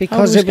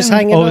 Because it was scamming.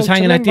 hanging Oh, out. it was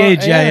hanging at the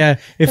remember? edge, yeah.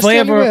 That's the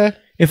only way.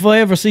 If I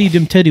ever see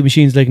them teddy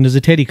machines, like, and there's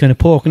a teddy kind of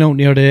poking out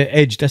near the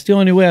edge, that's the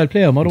only way I'll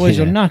play them. Otherwise,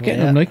 you're not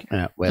getting them, like.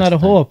 Yeah, It's not a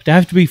hope. They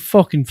have to be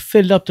fucking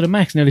filled up to the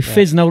max, nearly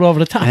fizzing out over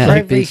the top. Yeah,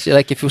 Like.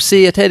 like if you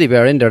see a teddy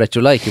bear in there that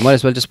you like, you might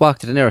as well just walk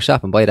to the nearest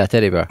shop and buy that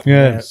teddy bear.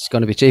 Yeah. It's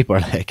going to be cheaper,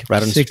 like,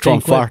 rather than 16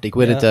 throwing quid. 40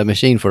 quid into a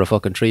machine for a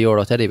fucking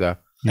 €3 teddy bear.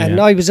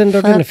 And I was in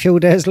there then a few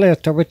days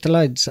later with the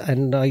lads,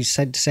 and I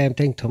said the same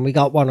thing to him. We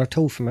got 1 or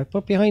 2 from it,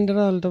 but behind it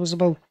all, there was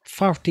about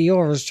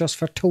 €40 just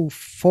for 2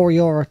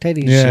 €4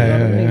 teddies. Yeah, you know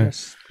what I yeah, mean? yeah.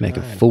 It's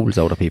Making fools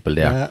out of people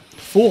there.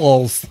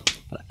 Fools.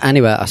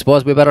 Anyway, I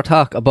suppose we better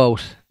talk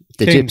about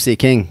the King. Gypsy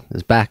King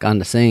is back on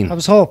the scene. I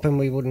was hoping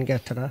we wouldn't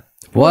get to that.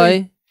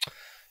 Why?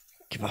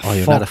 Give a Oh,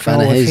 you're fuck not a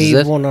fan of now his, if is he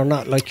it? won or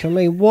not. Like, I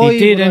mean, why He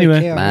did would anyway.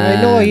 I care? Man.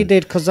 I know he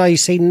did because I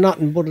seen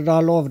nothing but it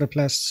all over the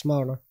place this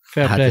morning.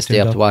 Fair I had play to to stay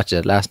him, up to though. watch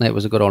it. Last night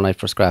was a good old night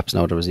for scraps.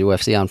 Now there was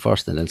UFC on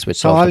first and then switched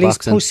So off all to his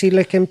boxing. pussy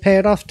licking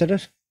paid off, did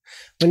it?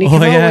 When he Oh,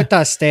 came out yeah. with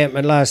that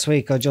statement last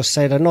week, I just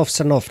said, enough's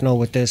enough now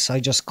with this. I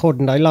just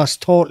couldn't. I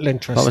lost total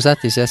interest. What was that?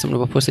 Did you say something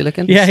about pussy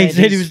licking? Yeah, he said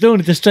said he he's- was doing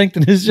it to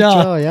strengthen his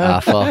jaw. Oh, yeah. Ah,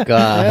 fuck off.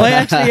 I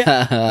actually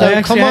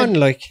Come had- on,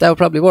 like. That would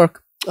probably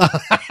work.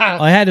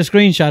 I had a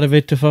screenshot of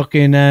it to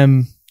fucking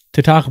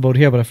to talk about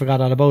here, but I forgot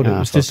all about it. It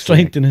was to fuck's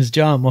strengthen his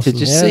jaw muscles. Did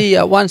you see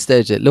at one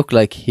stage it looked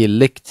like he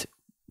licked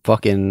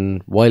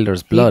fucking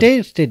Wilder's blood? He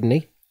did, didn't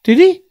he? Did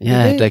he?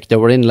 Yeah, like they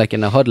were in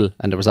a huddle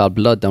and there was all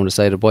blood down the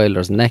side of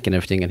Boiler's neck and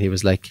everything, and he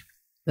was like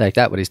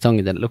that with his tongue,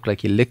 and then it looked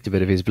like he licked a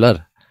bit of his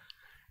blood.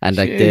 And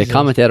like Jesus. the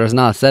commentators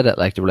now said it,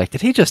 like they were like,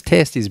 did he just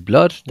taste his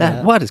blood?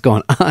 What is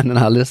going on and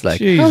all this? Like,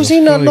 Jesus how's he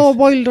not Christ. know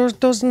Wilder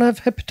doesn't have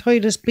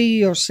hepatitis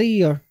B or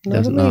C or you know what I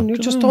Doesn't mean? know. You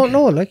just don't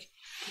know, like.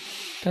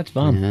 That's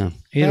Von. yeah.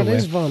 Either That way.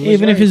 is Von,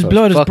 Even that's if his right.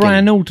 blood is Fucking-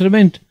 brand new to the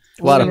mint.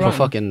 What Still a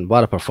rotten.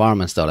 what a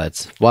performance though,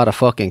 lads. What a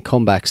fucking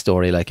comeback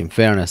story, like in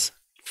fairness.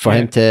 For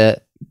him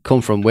to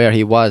come from where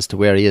he was to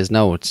where he is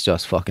now, it's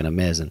just fucking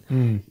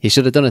amazing. He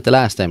should have done it the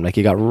last time. Like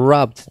he got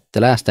robbed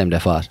the last time they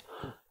fought.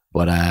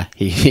 But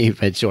he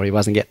made sure he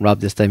wasn't getting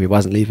robbed this time. He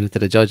wasn't leaving it to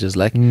the judges.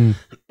 Like,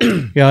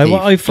 Yeah,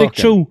 I flicked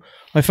through.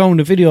 I found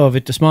a video of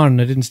it this morning.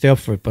 I didn't stay up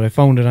for it, but I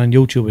found it on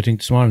YouTube, I think,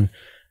 this morning.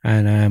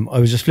 And I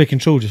was just flicking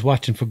through, just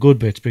watching for good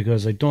bits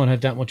because I don't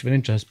have that much of an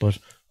interest, but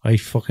I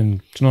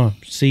fucking,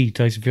 see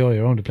Tyson Fury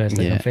around the place,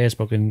 like on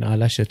Facebook and all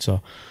that shit,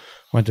 so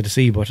wanted to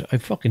see, but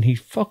he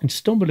fucking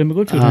stumbled him a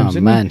good few times,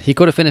 didn't man, he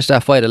could have finished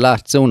that fight a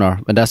lot sooner,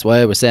 and that's why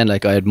I was saying,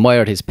 like, I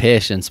admired his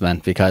patience, man,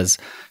 because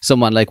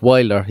someone like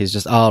Wilder, he's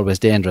just always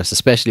dangerous,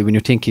 especially when you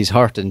think he's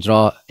hurt, and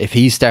if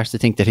he starts to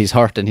think that he's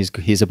hurt and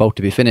he's about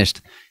to be finished,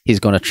 he's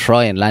going to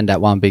try and land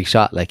that one big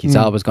shot, like, he's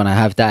always going to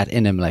have that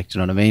in him, like, do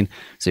you know what I mean?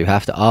 So you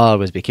have to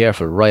always be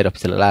careful right up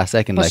to the last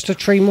second. That's like,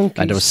 the Three Monkeys.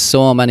 and there was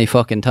so many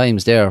fucking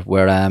times there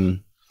where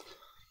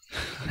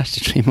that's the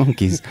Three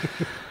Monkeys.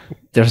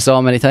 There were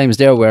so many times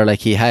there where, like,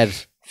 he had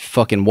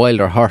fucking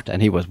Wilder hurt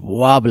and he was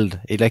wobbled.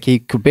 He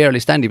could barely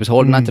stand. He was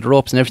holding onto the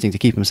ropes and everything to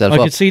keep himself I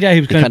up. could see that.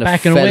 He was kind of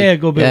backing away a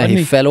good bit. Yeah, wasn't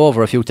he fell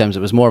over a few times. It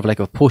was more of like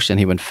a push and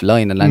he went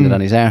flying and landed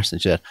on his arse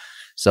and shit.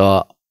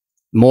 So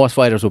most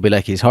fighters would be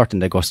like, he's hurt,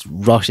 and they go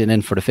rushing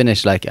in for the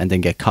finish, like, and then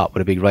get caught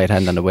with a big right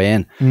hand on the way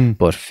in.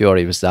 But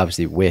Fury was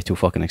obviously way too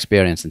fucking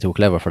experienced and too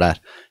clever for that.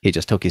 He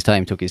just took his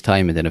time,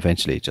 and then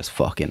eventually just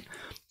fucking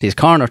his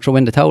corner threw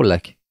in the towel,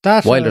 like.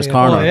 That's Wilder's what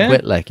I corner admire.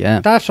 quit, like, yeah.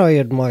 That I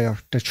admire.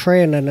 The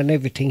training and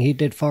everything he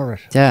did for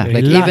it. Yeah, he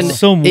like lost even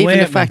some even weight,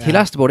 the fact man. he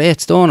lost about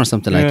 8 stone or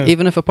something, like, Yeah.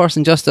 even if a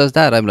person just does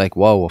that, I'm like,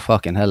 whoa,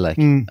 fucking hell, like,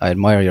 I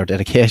admire your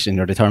dedication,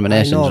 your I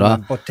determination, know, you know?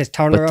 man, but to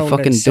turn But to around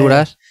fucking and do say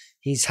that,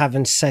 he's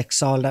having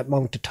sex all that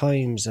amount of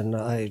times and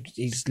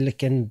he's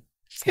licking.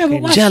 Yeah,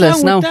 but what's jealous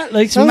wrong now. with that?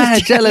 Like, It's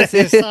mad jealous.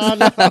 Oh,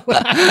 no.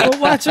 but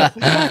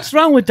what's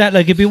wrong with that?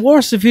 Like, it'd be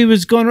worse if he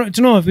was going.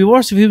 Do you know? It'd be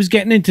worse if he was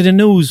getting into the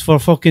news for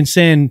fucking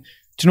saying,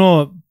 do you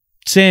know,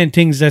 saying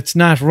things that's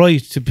not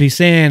right to be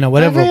saying or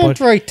whatever. That ain't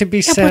But right to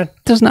be said.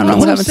 there's nothing wrong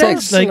with who having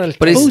says, sex. like,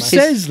 But who he's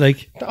says,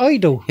 like, I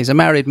do. he's a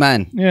married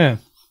man. yeah.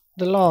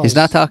 The laws. He's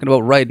not talking about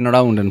riding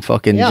around and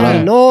fucking Yeah, drunk.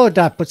 I know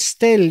that, but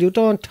still, you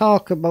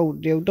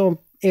don't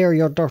air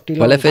your dirty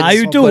Well, if laundry.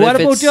 it's- You do. but What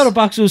if about it's- the other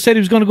boxer who said he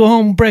was going to go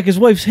home and break his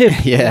wife's hip?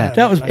 Yeah,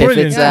 That was if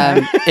brilliant.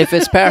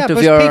 it's part Yeah, of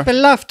but your people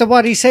laughed at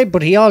what he said,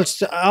 but he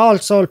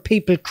also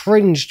people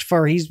cringed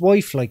for his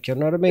wife, like, you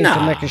know what I mean,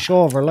 to make a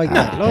show of her like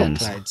that. Look,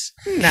 depends.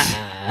 lads.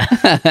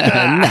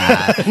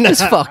 nah,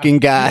 this fucking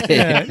guy.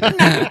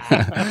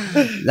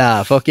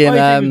 Nah, fucking.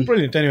 I think it was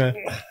brilliant.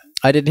 Anyway,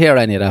 I didn't hear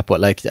any of that, but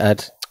like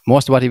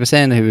most of what he was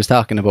saying, he was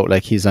talking about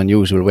like his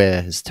unusual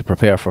ways to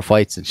prepare for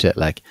fights and shit.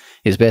 Like,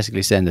 he's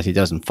basically saying that he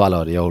doesn't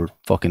follow the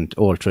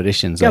old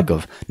traditions, like,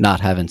 of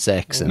not having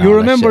sex. And you all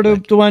remember that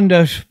shit, the one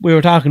that we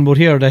were talking about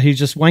here, that he's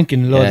just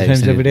wanking a lot of he times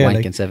said every day.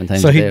 wanking Like, 7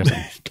 times so a day or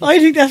something. I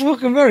think that's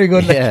fucking very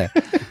good. Like, Yeah.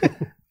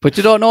 But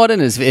you don't know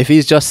then is if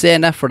he's just saying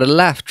that for the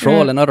laugh,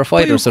 trolling other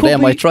fighters, so could they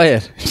might be- try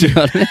it. Do you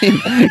know what I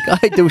mean?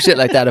 I do shit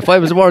like that. If I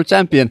was a world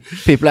champion,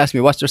 people ask me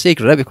what's their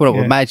secret, I'd be coming up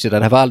with magic.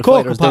 I'd have all the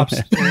Cocoa fighters Pops.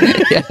 doing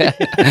it. Yeah.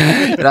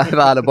 I'd have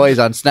all the boys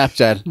on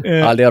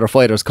Snapchat, all the other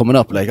fighters coming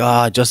up like,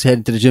 I just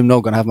headed to the gym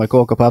now, gonna have my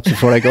Cocoa Pops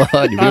before I go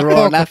on. You'd be roaring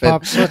Cocoa laughing.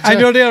 Pops, what's And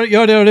that?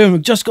 you're there,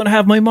 just going to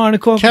have my morning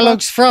Cocoa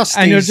Kellogg's Pops. Frosties.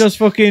 And you're just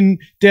fucking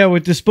there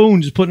with the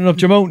spoon, just putting it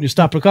up your mouth, and you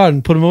stop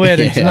recording, put them away,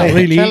 then you're not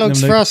really Kellogg's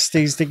eating them. Like,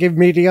 Frosties to give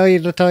me the eye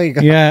of the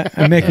tiger. yeah,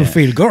 and make them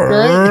feel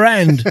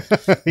grand.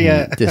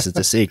 Yeah. This is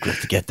the secret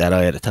to get that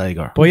eye of the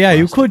tiger. But yeah,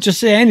 you could just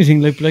say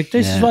anything like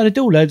this is what I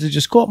do, lads. I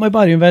just coat my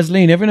body in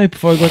Vaseline every night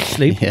before I go to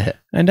sleep. Yeah.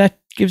 And that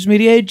gives me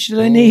the edge that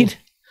I need.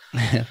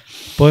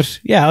 But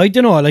yeah, I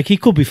don't know, like, he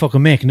could be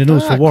fucking making the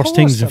news for worse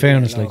things, in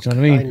fairness, like, you know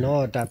what I I mean?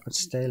 know that, but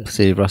still.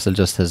 See, Russell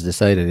just has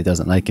decided he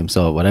doesn't like him,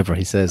 so whatever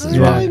he says is I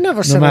wrong.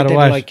 never said I matter didn't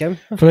what. like him.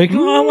 But like,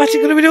 oh, what's he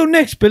going to be doing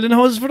next? Building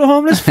houses for the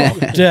homeless? Fuck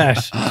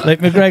that. Like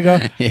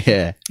McGregor.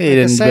 Yeah. He I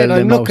didn't said, build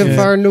I'm him looking out.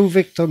 for a new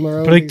victim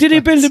around. But like, did he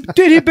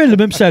build him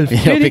himself? You're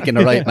Did he? picking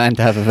the right man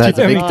to have as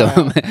a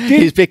victim.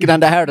 He's picking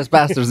on the hardest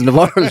bastards in the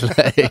world.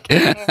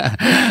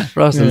 Like,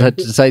 Russell that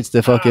decides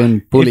to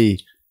fucking bully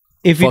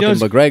If he fucking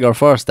does, McGregor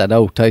first and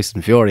out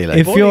Tyson Fury. Like,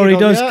 if Fury Bully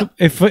does, them,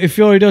 if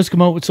Fury does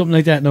come out with something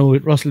like that, no,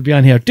 Russell will be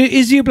on here.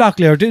 Is he a block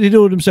layer? Did he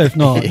do it himself?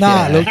 No,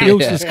 nah, look,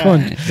 useless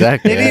cunt.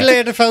 exactly. Did he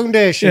lay the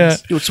foundations? Yeah.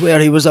 You'd swear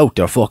he was out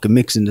there fucking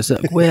mixing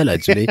the well,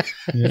 actually.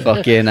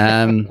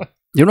 Fucking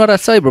you know that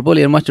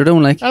cyberbullying what you're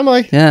doing, like. Am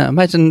I? Yeah,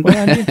 imagine. Well,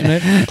 on the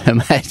internet.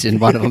 Imagine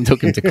one of them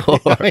took him to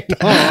court.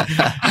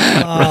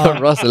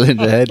 Russell in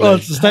the head. Well,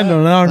 Like, it's standing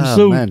on an orange oh,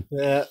 suit man.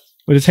 Yeah.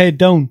 with his head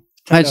down.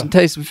 Imagine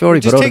Tyson Fury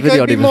Just put out a think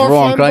video I'd and he be was more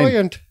raw and crying.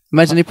 flamboyant.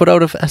 Imagine he put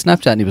out a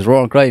Snapchat and he was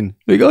raw and crying.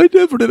 Like, I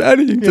never did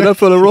anything to that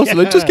fella Russell.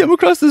 I just came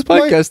across this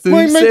podcast.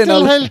 My and he's saying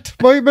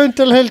all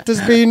mental health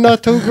has been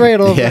not too great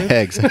over it.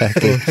 Yeah,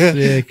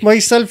 exactly. My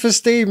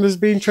self-esteem has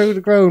been through the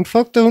ground.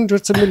 Fuck the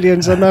hundreds of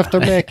millions I'm after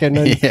making.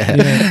 And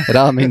It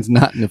all means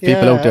nothing if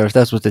people out there, if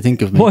that's what they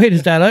think of me. Why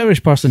does that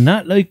Irish person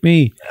not like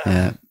me?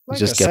 Yeah. like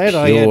Just I get said,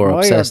 I pure admired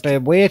obsessed. the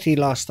weight he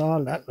lost,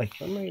 all that. Like,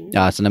 I mean,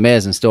 Yeah, it's an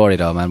amazing story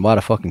though, man. What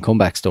a fucking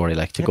comeback story.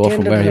 Like, to At go the from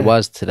end of where he the-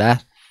 was to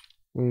that.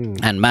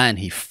 And man,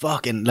 he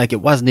fucking, like,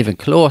 it wasn't even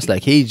close.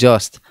 Like, he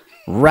just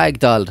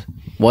ragdolled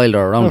Wilder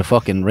around the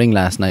fucking ring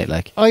last night.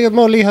 Like, I am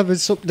only having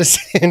something to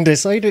say in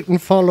this. I didn't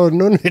follow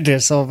none of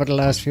this over the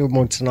last few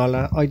months and all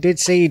that. I did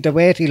see the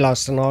weight he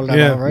lost and all that,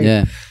 Yeah. all right?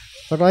 yeah,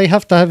 But I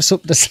have to have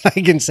something to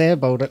slag and say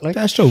about it. Like,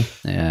 That's true.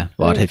 yeah.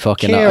 What he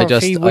fucking, care I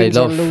if he wins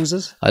or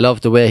loses. I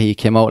love the way he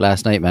came out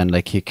last night, man.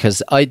 Like,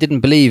 because I didn't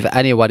believe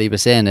any of what he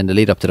was saying in the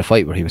lead up to the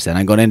fight, where he was saying,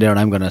 "I'm going in there and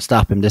I'm going to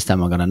stop him this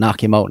time. I'm going to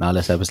knock him out." And all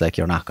this, I was like,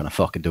 "You're not going to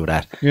fucking do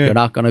that. Yeah. You're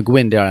not going to go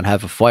in there and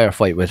have a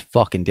firefight with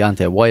fucking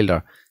Deontay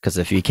Wilder. Because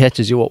if he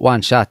catches you with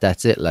one shot,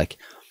 that's it." Like,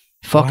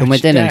 fucking Watch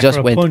went in and that just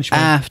for a went punch, man.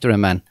 after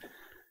him, man.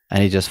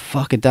 And he just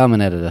fucking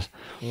dominated it.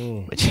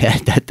 But yeah,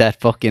 that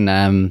fucking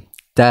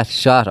that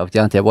shot of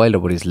Deontay Wilder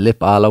with his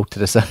lip all out to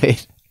the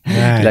side.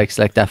 Yeah.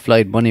 like that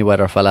Floyd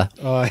Moneyweather fella.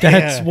 Oh,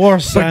 That's yeah.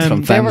 worse. From They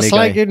were Family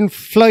Guy. slagging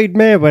Floyd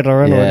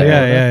Mayweather anyway.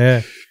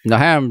 Yeah. No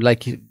harm,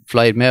 like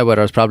Floyd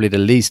Mayweather is probably the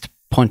least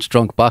punch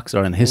drunk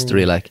boxer in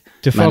history. Like,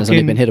 The man has only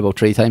fucking- been hit about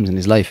 3 times in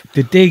his life.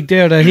 The dig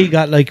there that he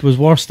got like was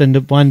worse than the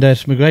one that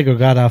McGregor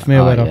got off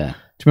Mayweather. Oh, yeah. Do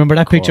you remember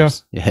that picture?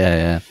 Course.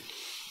 Yeah.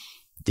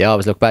 They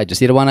always look bad. Did you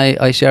see the one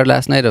I shared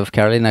last night of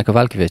Karolina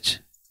Kowalkiewicz?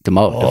 The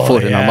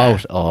foot in her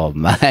mouth. Oh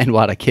man,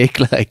 what a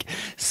kick! Like,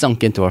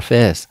 sunk into her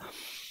face.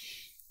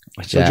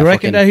 Which, So do you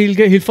reckon that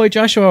he'll fight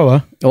Joshua?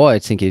 Or? Oh, I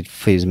think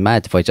he's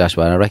mad to fight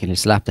Joshua, and I reckon he'll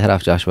slap the head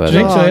off Joshua. Do you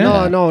think so,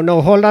 yeah?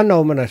 No. Hold on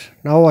now a minute.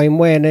 Now I'm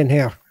weighing in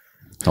here.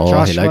 Oh,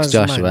 he likes Joshua's the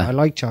man. Joshua. I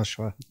like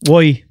Joshua.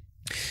 Why?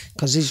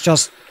 Because he's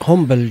just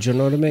humble, do you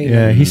know what I mean?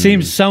 Yeah, he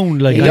seems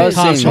sound like He he does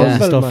talks seem, and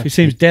yeah. stuff. Man. He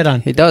seems dead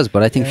on. He does,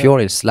 but I think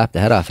Fury will slap the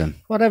head off him.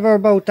 Whatever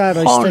about that,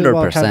 I still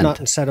won't have 100%.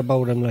 nothing said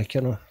about him, like,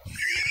 you know.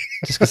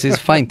 Just because he's a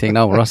fine thing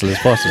now. Russell is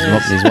posters him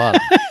up in his wall.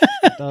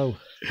 No.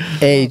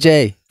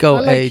 AJ, go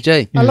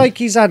AJ. I like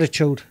his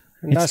attitude.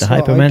 And It's that's the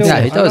what I hypermental. do.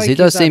 Yeah, he I does. like He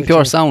does his seem pure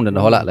attitude. sound and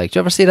the whole lot. Like, do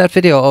you ever see that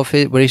video of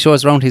it where he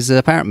shows around his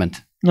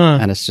apartment? No.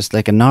 And it's just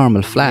like a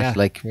normal flat, Yeah,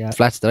 like yeah.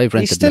 flats that I've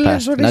rented in still the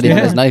lives past. with Not his even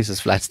mother. as nice as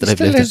flats that He I've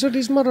still lived lives in. with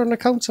his mother in a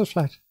council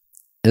flat.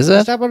 Is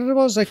Is it? that what it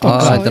was? I think Oh,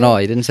 so, I don't yeah. know.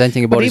 He didn't say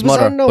anything about But his he was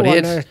mother. on no But he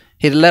one,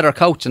 had a leather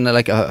couch and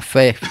like a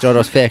fake,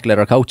 those fake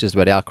leather couches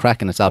where they all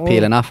crack and it's all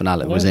peeling off and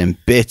all. It was in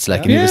bits.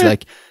 Like, and he was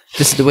like,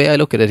 this is the way I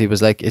look at it. He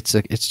was like, it's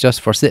just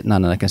for sitting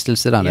on it. I can still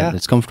sit on it. Yeah.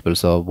 It's comfortable.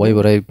 So why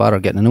would I bother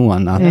getting a new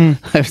one? I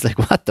was like,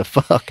 what the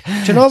fuck? Do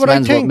you know what I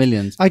man's worth think?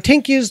 millions. I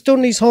think he's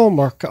done his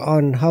homework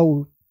on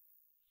how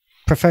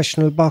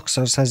professional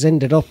boxers has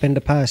ended up in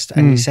the past,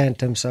 and he's saying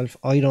to himself,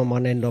 I don't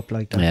want to end up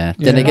like that. Yeah.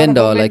 Then again,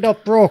 though, like, end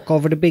up broke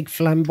over the big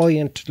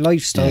flamboyant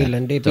lifestyle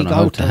and the don't big know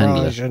how to handle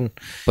entourage. it. And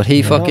but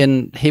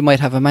he might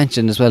have a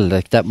mention as well.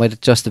 Like, that might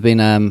just have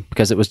been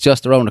because it was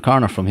just around the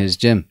corner from his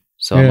gym.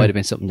 So it might have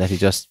been something that he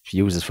just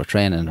uses for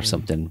training or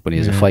something when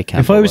he's a fight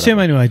camp. If I was him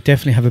anyway, I'd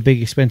definitely have a big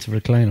expensive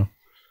recliner.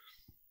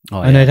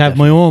 Oh, And yeah, I'd have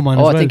my own one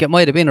as Oh, well. I think it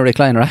might have been a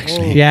recliner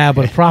actually. Yeah,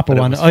 but a proper But it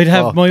one. was I'd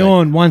have fucked, my like.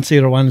 own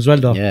one-seater one as well,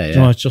 though. Yeah, You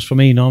know, it's just for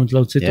me. No one's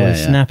allowed to sit there. Yeah, I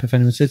yeah. snap if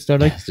anyone sits there.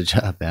 Like, That's the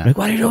job, yeah. like,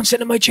 what are you doing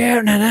sitting in my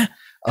chair, Nana?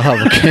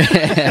 Oh,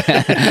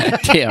 okay.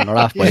 Tearing her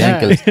off by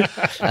ankles.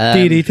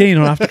 DDT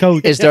or off the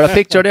couch. Is there a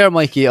picture there,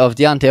 Mikey, of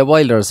Deontay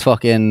Wilder's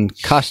fucking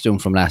costume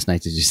from last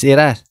night? Did you see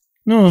that?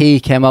 No. He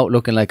came out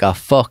looking like a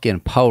fucking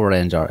Power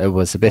Ranger. It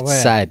was a bit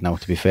yeah. sad now,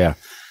 to be fair.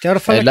 the other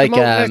fella Like,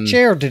 came out in a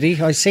chair, did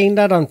he? I seen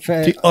that on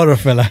The other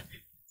fella.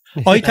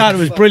 I thought it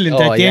was brilliant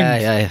Oh, at the yeah,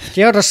 end. yeah.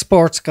 the other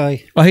sports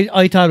guy.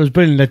 I thought it was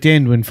brilliant at the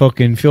end when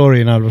fucking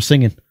Fury and all were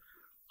singing.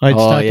 I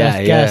just Oh, thought yeah, that's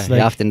yeah. gas. He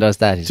Like, often does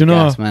that. He's Do a you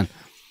know- gas man.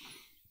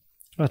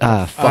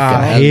 Fucking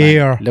hell,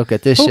 here. man. Look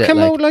at this Who shit. came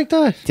Like, out like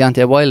that?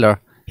 Deontay Wilder,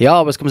 he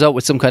always comes out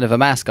with some kind of a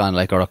mask on,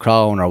 like, or a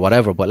crown or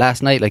whatever. But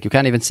last night, like, you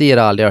can't even see it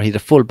all there. He had a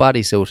full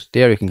bodysuit.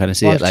 There you can kind of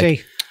see it.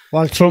 Like,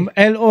 Walshy. From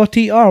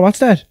LOTR, what's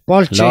that?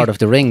 Walshy. Lord of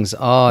the Rings. Oh,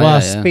 Well,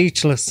 yeah, yeah.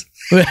 Speechless.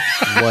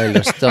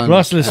 Wilder stunned.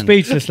 Russell is And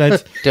speechless,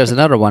 lads. There's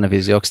another one of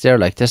his yokes there.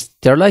 Like,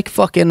 they're like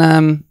fucking.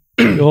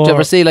 Do you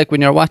ever see, like,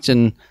 when you're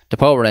watching the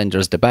Power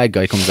Rangers, the bad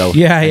guy comes out?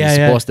 Yeah, and yeah, he's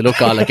yeah. supposed to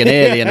look all like an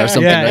alien or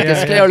something. Yeah, like, yeah, it's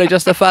yeah. clearly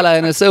just a fella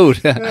in a suit.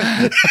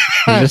 He's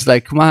just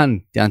like, come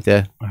on,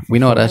 Deontay. We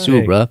know that's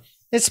you, bro.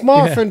 It's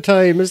morphin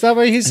time. Is that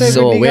why he said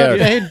So when he got weird.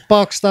 the head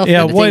boxed off?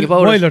 Yeah, the thing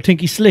about it- Wilder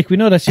think he's slick. We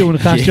know that's you in a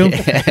costume.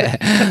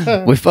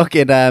 We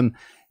fucking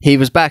he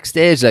was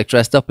backstage like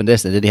dressed up in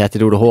this, and then he had to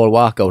do the whole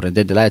walkout, and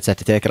then the lads had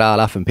to take it all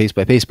off him piece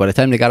by piece. By the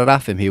time they got it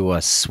off him, he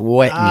was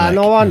sweating. Like.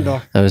 No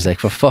wonder. I was like,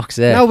 for fuck's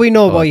sake. Now we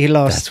know why he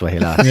lost. That's why he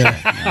lost.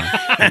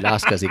 He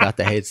lost because he got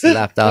the head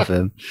slapped off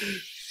him.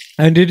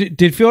 And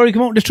did Fury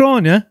come out on the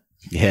throne, yeah?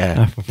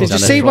 Yeah. Did you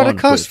see what it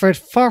cost for it?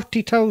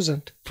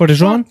 40,000 For the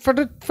drone? for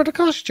the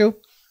costume.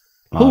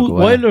 Who?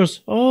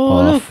 Wilders?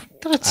 Oh, look.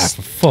 That's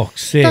For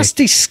fuck's sake. that's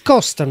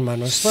disgusting,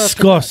 man. I swear to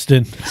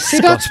Disgusting. God. See,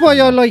 that's why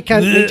I like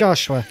Anthony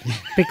Joshua,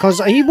 because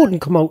he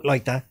wouldn't come out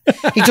like that.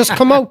 He just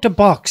come out the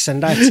box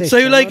and that's it. So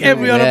you like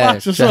every other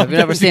box or so have something? you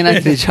never seen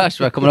Anthony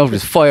Joshua coming over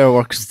with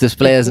fireworks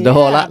displays and the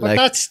whole lot? But Like,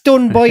 that's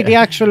done by the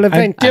actual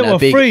event. they and a were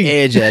big free.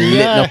 age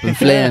lit up in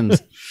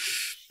flames.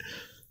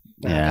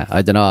 Yeah,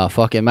 I don't know.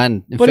 Fucking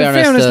man. But in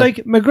fairness, like,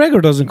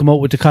 McGregor doesn't come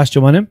out with the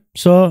costume on him.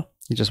 So,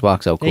 he just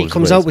walks out. He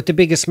comes out with the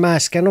biggest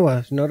mask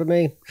anyway. You know what I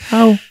mean?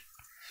 how?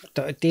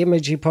 The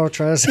image he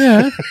portrays.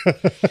 Yeah.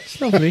 It's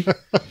lovely.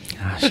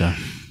 Sure.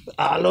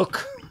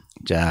 Look.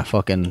 Yeah,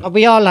 fucking.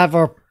 We all have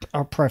our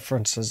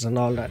preferences and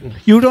all that.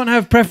 You don't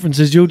have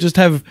preferences. You just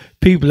have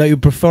people that you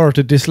prefer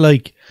to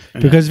dislike.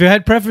 Because if you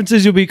had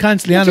preferences, you'd be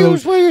constantly on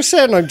about. What you're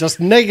saying, I'm just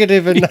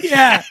negative and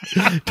Yeah,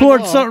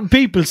 towards certain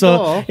people. So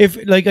No. if,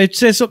 like, I'd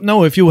say something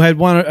now, if you had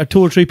one or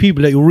two or three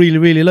people that you really,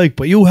 really like,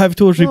 but you have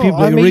two or three people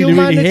that I'm you a really,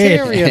 really hate.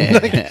 humanitarian.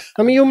 Like,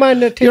 I'm a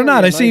humanitarian. You're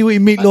not. I see you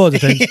meet loads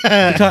of times.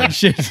 You're talking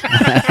shit.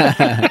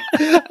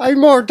 I'm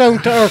more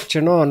down to earth, you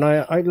know, and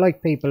I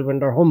like people when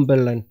they're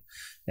humble and,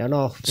 you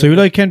know. So you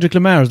like Kendrick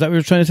Lamar? Is that what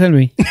you're trying to tell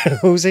me?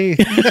 Who's he?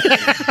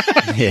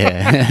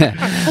 Yeah,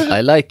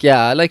 I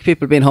like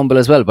people being humble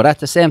as well. But at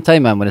the same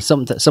time, man, when it's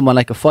someone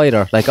like a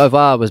fighter, like I've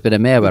always been a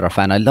Mayweather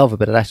fan. I love a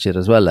bit of that shit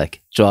as well.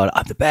 Like,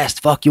 I'm the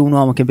best. Fuck you,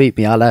 no one can beat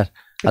me. All that.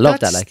 I love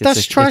that. Like,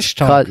 that's trash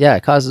talk.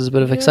 It causes a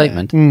bit of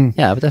excitement.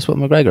 Yeah, but that's what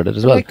McGregor did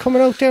as well. Like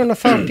coming out there in a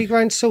 40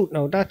 grand suit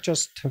now, that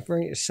just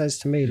says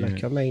to me,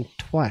 like, I mean,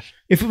 twat.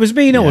 If it was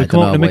me, no, Yeah, I I'd come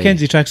don't out in a know why.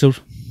 Mackenzie tracksuit.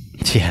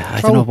 Yeah, I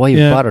don't know why you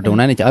bother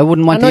doing anything. I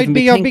wouldn't want And to I'd even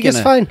be be your thinking.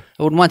 biggest fan.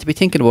 I wouldn't want to be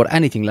thinking about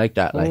anything like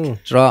that. Like,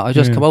 I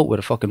just come out with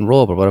a fucking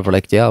robe or whatever,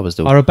 like they always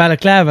do. Or a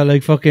balaclava,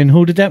 like fucking,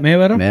 who did that,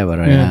 Mayweather?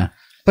 Mayweather, yeah.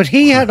 But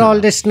he had all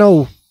this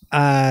now,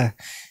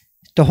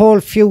 the whole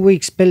few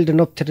weeks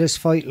building up to this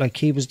fight, like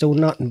he was doing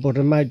nothing but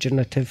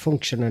imaginative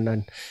functioning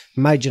and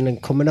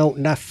imagining coming out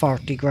in that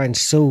 40 grand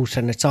suit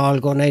and it's all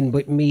going to end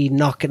with me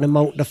knocking him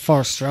out in the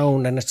first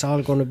round and it's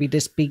all going to be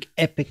this big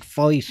epic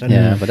fight. And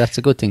Yeah, but that's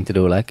a good thing to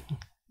do, like.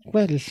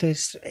 well, is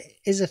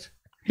it?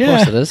 Of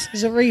course it is.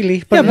 Is it really?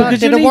 Yeah, But because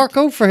did you it need- work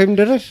out for him,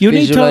 did it? You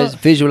need to.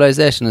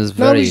 Visualization is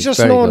No, very, he's just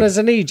very known good. as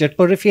an idiot,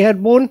 but if he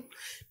had won,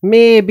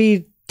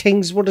 maybe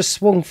things would have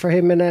swung for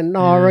him in an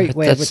alright But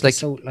way that's with like- the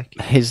suit.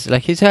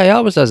 Like, He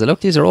always does it.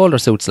 Look, these are older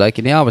suits, like,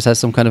 and he always has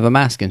some kind of a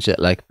mask and shit,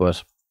 like,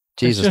 but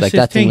Jesus, just like his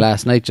that thing thing.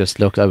 last night just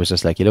looked, I was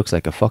just like, he looks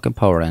like a fucking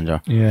Power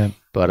Ranger. Yeah.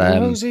 But,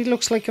 he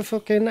looks like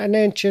an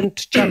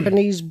ancient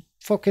Japanese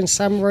fucking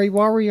samurai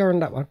warrior in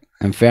that one.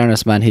 in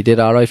fairness, man, he did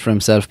alright for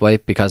himself,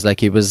 because, like,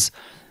 he was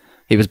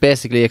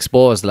basically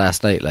exposed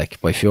last night,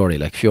 like, by Fury.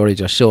 Like, Fury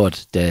just showed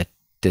the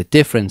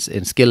difference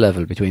in skill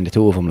level between the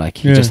two of them. Like,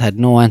 he just had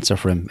no answer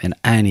for him in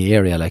any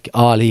area. Like,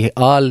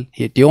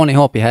 the only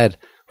hope he had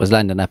was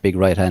landing that big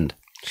right hand.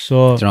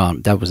 So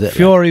That was it.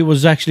 Fury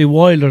was actually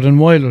wilder than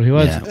Wilder. He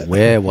was. Yeah,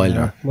 way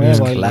wilder. Way It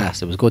was wilder.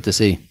 class. It was good to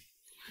see.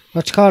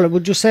 What you call it?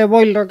 Would you say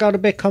Wilder got a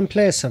bit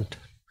complacent?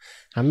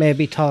 And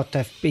maybe thought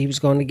that he was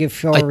going to give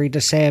Fury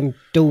the same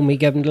doom he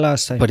gave him the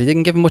last time. But he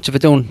didn't give him much of a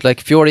down. Like,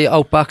 Fury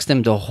outboxed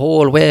him the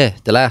whole way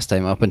the last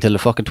time, up until the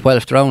fucking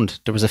 12th round.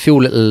 There was a few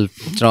little,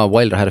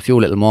 Wilder had a few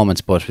little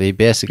moments, but he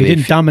basically... He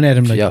didn't dominate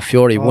him. Like. Yeah,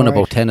 Fury won Alright.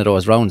 about 10 of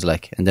those rounds,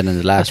 like, and then in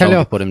the last Tell round you,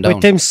 he put him down.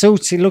 with them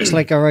suits, he looks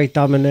like a right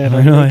dominator.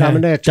 I know, yeah.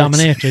 Dominatrix.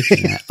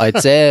 Dominatrix. I'd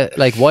say,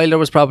 like, Wilder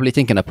was probably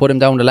thinking, I put him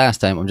down the last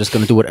time, I'm just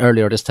going to do it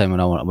earlier this time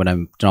when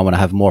I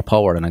have more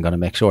power and I'm going to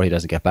make sure he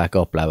doesn't get back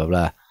up, blah, blah,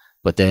 blah.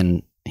 But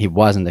then he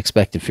wasn't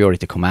expecting Fury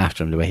to come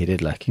after him the way he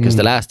did, like, because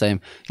the last time,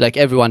 like,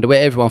 the way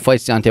everyone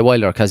fights Deontay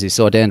Wilder because he's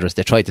so dangerous,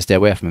 they try to stay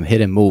away from him, hit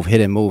him, move. They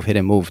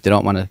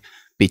don't want to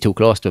be too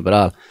close to him at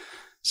all.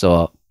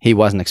 So he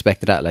wasn't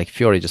expecting that. Like,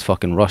 Fury just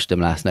fucking rushed him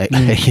last night.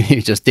 Like,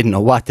 he just didn't know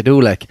what to do.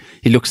 Like,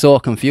 he looked so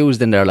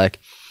confused in there, like,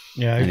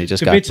 Yeah. and he just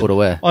the got bits- put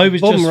away. I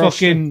was Bum just rush.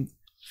 fucking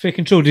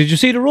faking through. Did you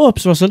see the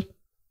ropes, Russell?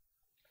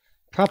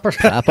 Proper.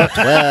 Proper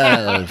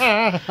 12.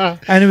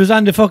 And it was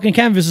on the fucking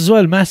canvas as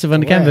well, massive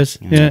on the canvas.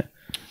 Yeah.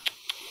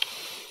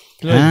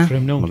 Good for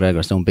him, no.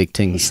 McGregor's done big He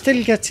things,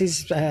 still gets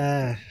his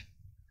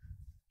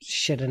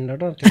shit in there,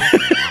 don't he?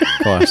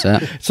 of course. Yeah.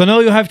 So now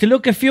you have to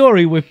look at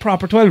Fury with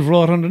proper 12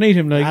 wrote underneath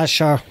him, like.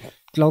 Sure.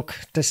 Look,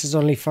 this is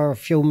only for a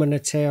few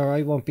minutes here.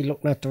 I won't be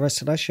looking at the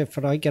rest of that shit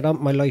for I get on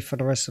with my life for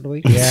the rest of the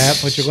week. Yeah,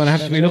 but you're going to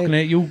have to be looking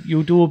at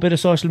you do a bit of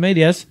social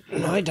medias.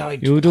 I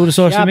died. You do the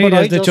social but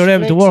medias I that just you're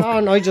able to flicks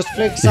work. I just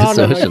flicks on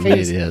and Social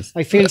medias.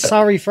 I feel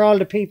sorry for all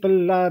the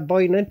people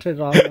buying into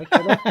it all. Like,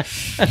 you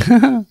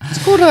know?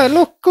 It's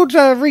good,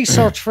 good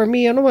research for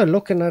me anyway,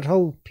 looking at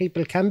how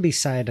people can be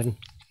sad and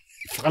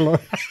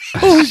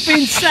Who's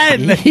been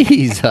sad? Like,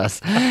 Jesus,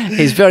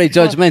 he's very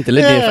judgmental.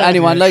 Isn't he?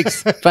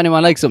 If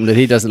anyone likes something that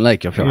he doesn't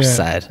like, you're pure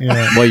sad.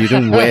 Yeah. Why you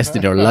doing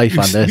wasting your life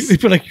on this?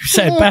 You'd be like, you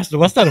sad bastard.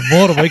 What's that, a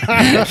motorbike?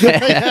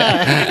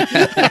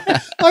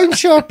 I'm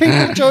sure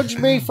people judge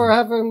me for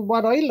having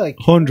what I like.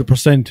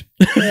 100%.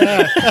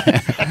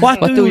 What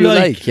do you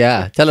like?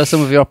 Yeah, tell us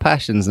some of your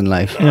passions in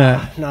life.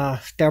 Yeah. Nah,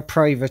 they're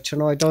private, you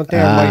know. I don't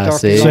dare my dirty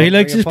see. laundry. So he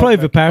likes his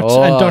private parts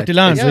and dirty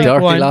laundry. Dirty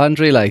Go on.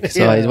 laundry, like,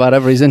 so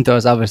whatever he's into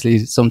is obviously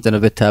something a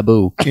bit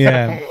taboo.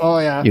 Yeah. Oh,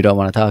 yeah. You don't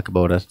want to talk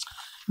about it.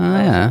 Oh,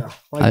 yeah.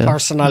 My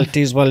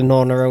personality is well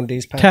known around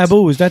these parts.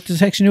 Taboo, is that the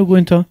section you go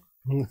into?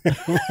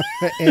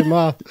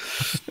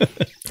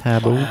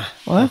 Taboo.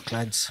 What?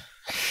 Lads.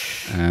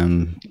 Yeah,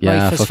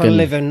 Life is for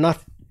living, not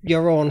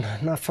your own,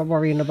 not for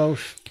worrying about.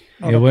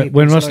 Yeah,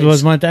 when Russell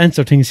was meant to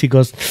answer things, he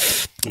goes,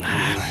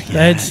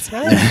 lads, do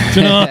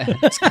you know?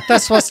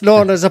 That's what's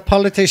known as a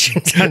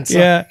politician's answer.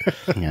 Yeah.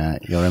 Yeah,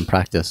 you're in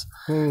practice.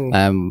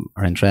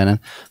 Or in training.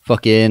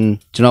 Fucking,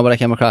 do you know what I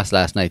came across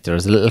last night? There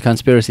was a little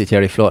conspiracy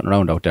theory floating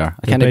around out there.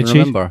 I can't even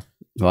remember.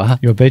 What?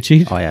 Your bed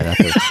sheet? Oh, yeah, that's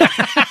it.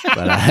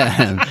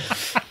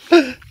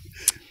 But,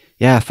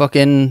 yeah,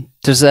 fucking,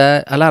 there's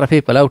a lot of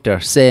people out there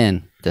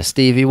saying that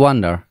Stevie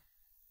Wonder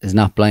is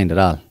not blind at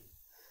all.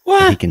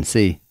 What? He can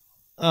see.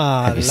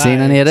 Have you Lads. seen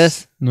any of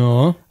this?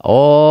 No.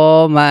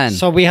 Oh, man.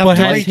 So we have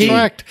to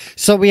retract.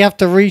 So we have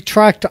to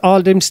retract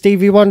all them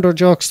Stevie Wonder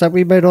jokes that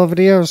we made over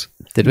the years.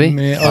 Did we? I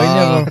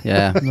never.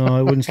 Yeah. No,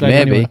 I wouldn't slide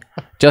Maybe. anyway.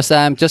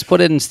 Just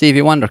put it in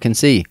Stevie Wonder can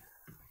see.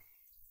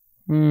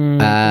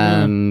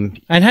 And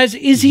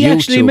is he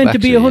actually YouTube, meant to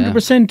be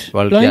 100%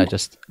 Well, blind? yeah,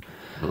 just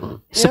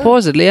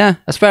supposedly, yeah.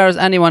 As far as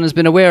anyone has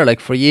been aware, like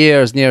for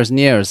years and years and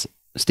years,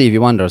 Stevie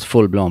Wonder is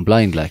full blown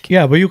blind, like.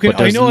 Yeah, but you can.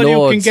 But I know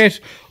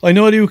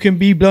that you can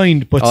be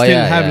blind, but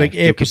still have like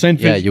 8% vision.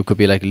 Yeah, you could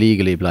be like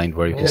legally blind,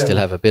 where you can still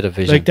have a bit of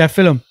vision. Like that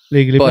film,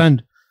 Legally But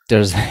Blind.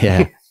 There's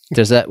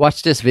a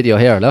watch this video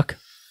here. Look,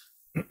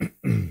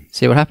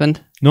 see what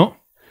happened. No.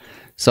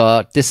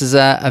 So this is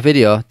a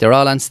video. They're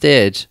all on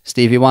stage.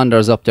 Stevie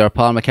Wonder's up there.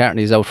 Paul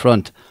McCartney's out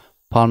front.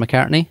 Paul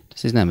McCartney?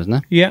 That's his name, isn't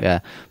it? Yeah. Yeah.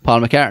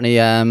 Paul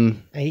McCartney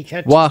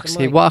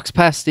He walks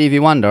past Stevie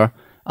Wonder.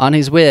 On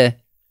his way,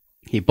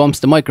 he bumps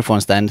the microphone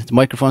stand. The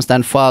microphone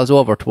stand falls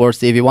over towards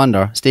Stevie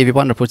Wonder. Stevie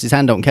Wonder puts his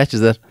hand out and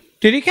catches it.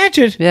 Did he catch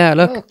it? Yeah,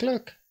 look.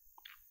 Look.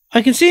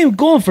 I can see him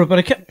going for it, but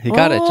I can't. He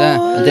got it,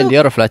 yeah. And then the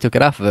other fella took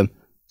it off of him.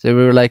 So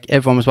we were like,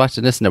 everyone was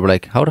watching this and they were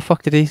like, how the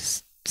fuck did he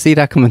see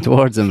that coming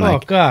towards him?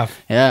 Like, Fuck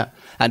off. yeah.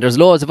 And there's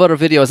loads of other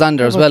videos on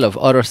there as well of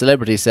other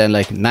celebrities saying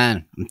like,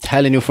 man, I'm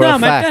telling you for a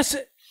man, fact. that's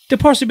the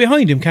person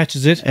behind him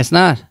catches it. It's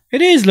not.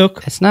 It is,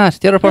 look. It's not.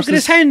 The other Look at person.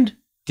 his hand.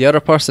 The other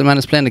person, man,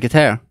 is playing the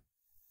guitar.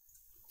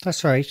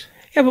 That's right.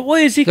 Yeah, but why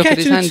is he Look at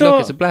his catching hand. it so...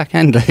 Look, it's a black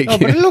hand. Like. No,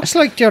 but it looks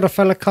like the other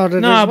fella caught it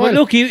No, as well. but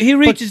look, he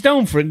reaches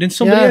down for it and then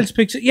somebody Yeah. else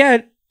picks it.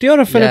 Yeah, the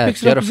other fella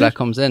picks it the up. other fella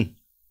comes in.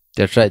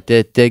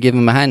 They give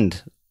him a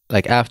hand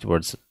like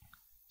afterwards.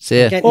 See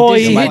it? Getting Oh,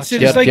 dizzy he watching hits it.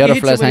 The, It's like the he other hits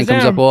it fella's with hand his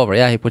comes arm. up over.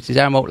 Yeah, he puts his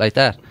arm out like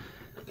that.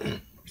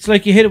 It's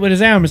like he hit it with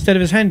his arm instead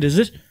of his hand, is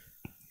it?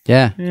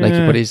 Yeah, like he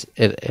Yeah.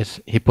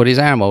 put he put his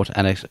arm out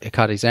and it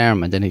caught his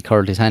arm and then he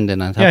curled his hand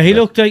in on top. Yeah, of he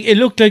it.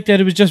 looked like that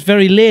it was just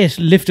very late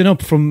lifting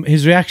up from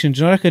his reaction. Do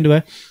you know that kind of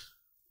way?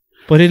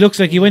 But it looks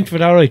like he went for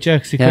it all right,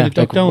 Jax. He kind of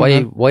ducked down.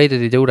 Why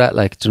did he do that?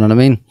 Like, do you know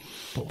what I mean?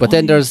 But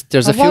then there's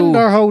I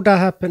wonder how that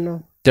happened.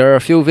 Though. there are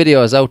a few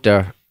videos out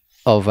there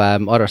of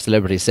other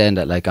celebrities saying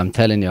that, like, I'm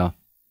telling you,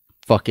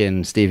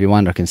 fucking Stevie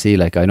Wonder can see.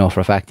 Like, I know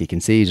for a fact he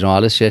can see. You know,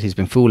 all this shit. He's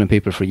been fooling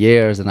people for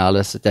years and all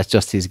this. That's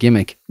just his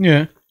gimmick.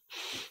 Yeah.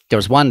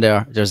 There's one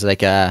there. There's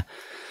like a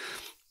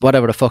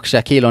whatever the fuck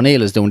Shaquille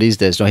O'Neal is doing these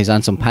days. You know, he's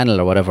on some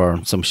panel or whatever,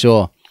 some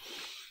show.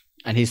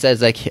 And he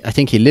says, like, I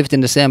think he lived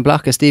in the same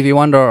block as Stevie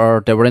Wonder,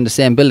 or they were in the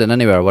same building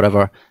anyway, or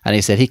whatever. And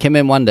he said he came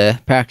in one day,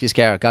 parked his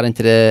car, got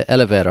into the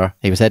elevator.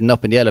 He was heading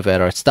up in the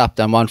elevator. It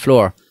stopped on one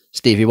floor.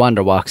 Stevie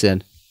Wonder walks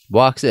in,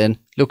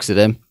 looks at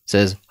him,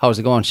 says, "How's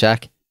it going,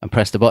 Shaq?" And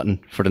press the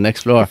button for the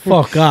next floor.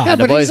 Fuck off. And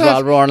the boys were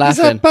all roaring He's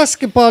laughing. at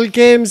basketball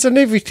games and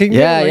everything.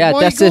 Yeah, you know, yeah, like,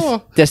 why that's go?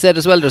 it. They said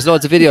as well, there's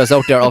loads of videos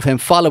out there of him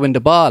following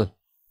the ball.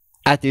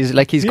 At these,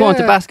 like, he's going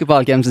to Yeah.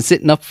 basketball games and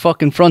sitting up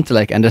fucking front,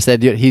 like, and they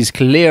said he's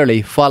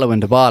clearly following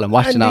the ball and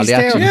watching And all he's the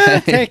there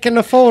action. taking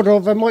a photo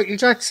of a Michael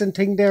Jackson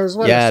thing there as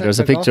well. Yeah, there's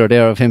a picture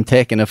there of him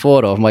taking a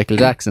photo of Michael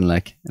Jackson,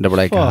 like, and they were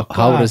like, Fuck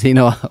how off. does he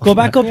know? Go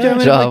back up there a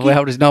minute, Mikey.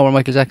 How does he know where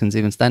Michael Jackson's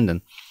even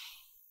standing?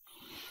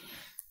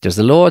 There's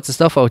loads of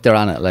stuff out there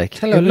on it, like.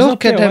 Tell her, It was up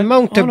look at there, the what?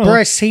 amount Oh, of no.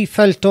 breasts he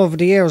felt over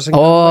the years. And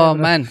Oh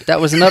man, that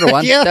was another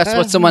one. Yeah. That's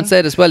what someone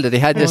said as well, that he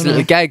had this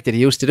little gag that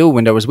he used to do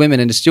when there was women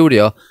in the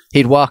studio.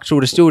 He'd walk through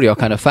the studio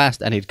kind of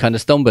fast and he'd kind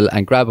of stumble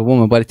and grab a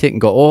woman by the tit and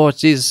go, "Oh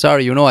Jesus,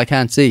 sorry, you know I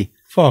can't see."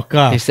 Fuck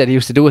off. He said he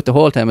used to do it the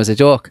whole time as a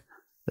joke.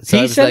 So I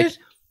He was said like, it?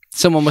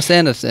 someone was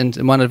saying it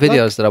in one of the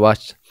videos that I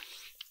watched.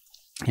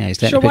 Yeah, he's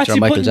taking a picture of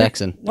Michael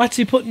Jackson. What's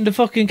he putting the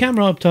fucking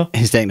camera up to?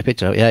 He's taking a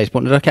picture. Yeah, he's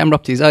putting the camera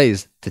up to his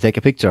eyes to take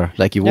a picture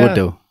like you would Yeah.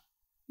 do.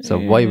 So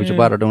why would you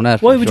bother doing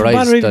that? Why if would you your eyes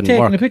bother even doesn't taking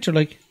work? a picture?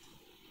 Like,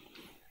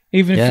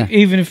 Even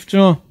if you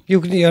know,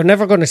 You're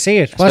never going to see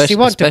it. What's he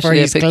want for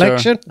his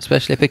collection?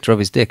 Especially a picture of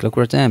his dick. Look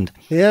where it's aimed.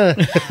 Yeah.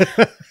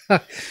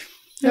 but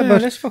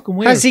that's fucking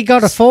weird. Has he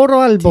got a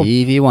photo album?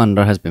 Stevie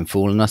Wonder has been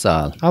fooling us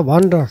all. I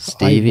wonder.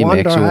 Stevie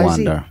makes you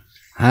wonder.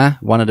 Huh?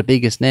 One of the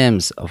biggest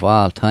names of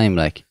all time,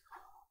 like.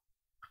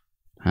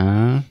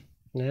 Huh?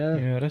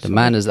 Yeah. The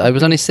man is. I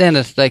was only saying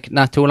it like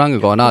not too long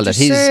ago and all that.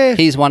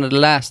 He's one of the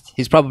last.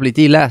 He's probably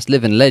the last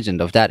living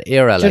legend of that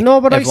era. Do you know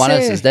what everyone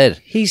else is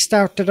dead. He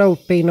started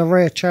out being a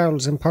Ray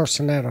Charles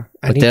impersonator,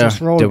 and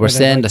but they were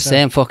saying the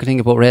same fucking thing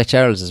about Ray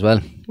Charles as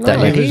well. No, that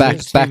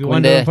like back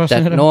when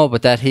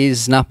that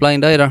he's not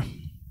blind either.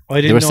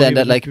 They were saying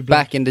that like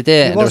back in the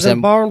day, he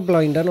wasn't born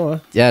blind. I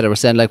know. Yeah, they were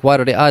saying like, what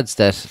are the odds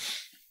that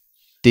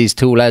these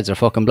two lads are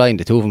fucking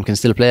blind? The two of them can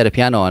still play the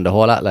piano and the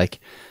whole lot,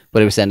 like. But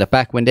he was saying that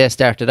back when they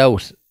started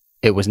out,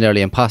 it was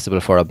nearly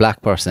impossible for a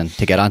black person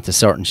to get onto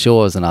certain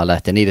shows and all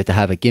that. They needed to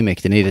have a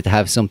gimmick. They needed to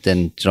have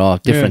something,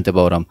 different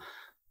about them.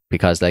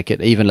 Because like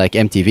even like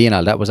MTV and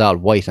all, that was all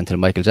white until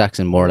Michael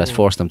Jackson more or less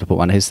forced them to put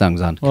one of his songs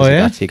on.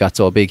 He got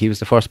so big. He was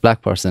the first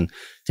black person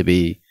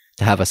to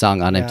have a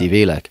song on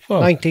MTV. Like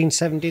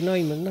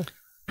 1979, wasn't it?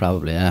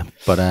 Probably, yeah.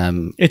 But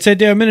it said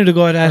there a minute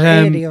ago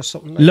that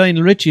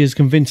Lionel Richie is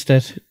convinced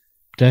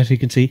that he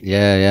can see.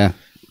 Yeah.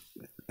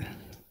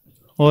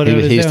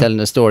 He was telling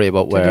a story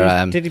about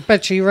where did he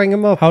bet you ring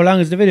him up? How long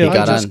is the video?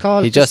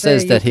 He just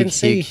says that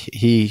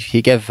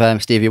he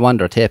gave Stevie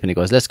Wonder a tape and he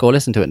goes, let's go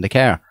listen to it in the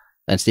car.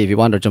 And Stevie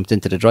Wonder jumped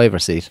into the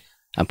driver's seat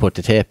and put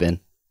the tape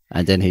in,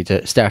 and then he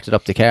started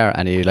up the car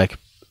and he like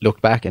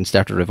looked back and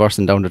started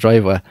reversing down the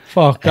driveway.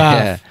 Fuck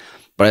off.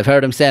 But I've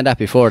heard him saying that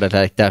before, that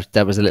like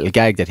that was a little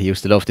gag that he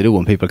used to love to do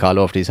when people called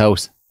over to his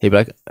house. He'd be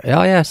like,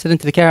 oh yeah, sit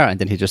into the car, and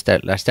then he just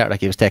start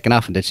like he was taking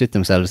off and they'd shit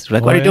themselves.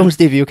 Like, what are you doing,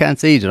 Stevie? You can't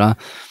see,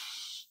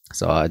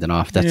 So I don't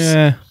know if that's...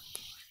 Yeah.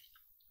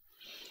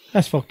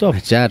 That's fucked up.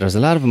 Yeah, there's a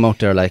lot of them out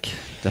there, like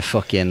the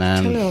fucking...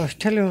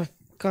 Tell you,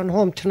 gone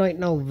home tonight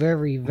now,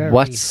 very, very...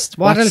 What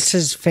else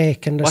is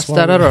fake in this world?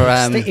 What's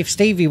that other... if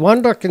Stevie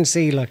Wonder can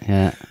see, like...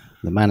 Yeah,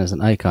 the man is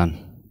an icon.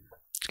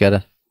 Get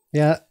it?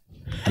 Yeah.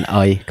 An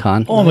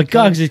icon. Oh my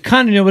God, he's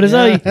conning you with his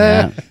eye.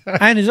 Yeah.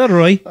 And his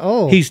other eye.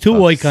 Oh. He's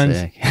two icons.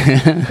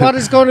 What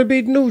is going to be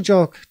the new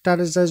joke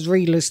that is as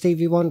real as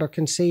Stevie Wonder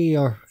can see,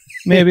 or...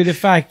 Maybe the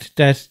fact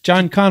that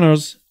John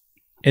Connors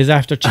is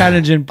after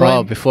challenging Brian.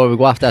 Oh, before we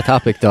go off that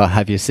topic though,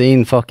 have you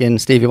seen fucking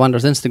Stevie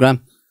Wonder's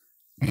Instagram?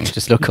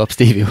 Just look up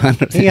Stevie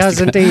Wonder's He has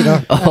indeed.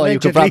 You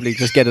could probably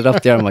just get it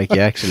up there, Mikey,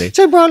 actually. It's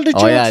all the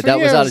jokes that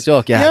was all a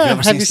joke. Yeah. Have you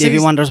ever seen Stevie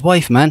Wonder's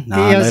wife, man? No,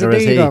 he has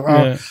indeed.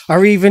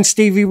 Or even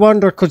Stevie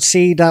Wonder could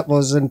see that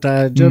wasn't,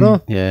 do you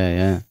know?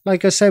 Yeah.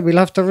 Like I said, we'll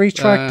have to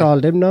retract all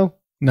them now.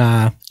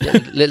 Nah.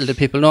 Little did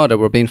people know that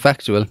we're being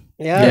factual.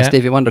 Yeah.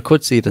 Stevie Wonder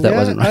could see that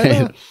wasn't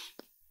right.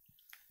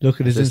 Look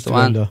at his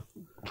Instagram though.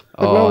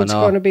 But no, it's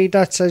going to be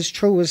that's as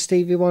true as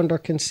Stevie Wonder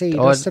can see.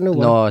 That's the new one.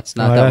 No, it's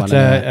not that one.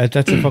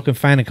 That's a fucking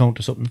fan account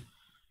or something.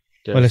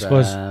 Well, I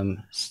suppose.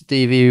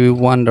 Stevie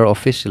Wonder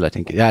Official, I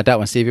think. Yeah, that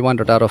one. Stevie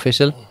Wonder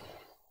 .official.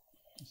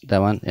 That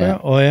one, yeah.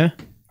 Oh, yeah.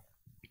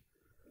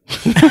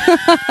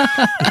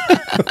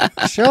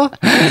 Sure.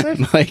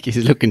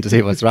 Mikey's looking to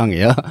see what's wrong,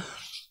 yeah.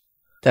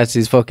 That's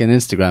his fucking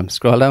Instagram.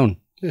 Scroll down.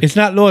 It's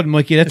not loading,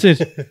 Mikey, that's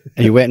it.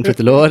 Are you waiting for it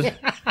to load?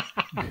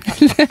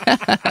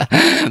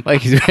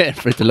 Mikey's waiting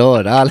for it to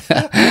load. All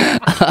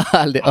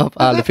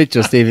the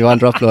pictures Stevie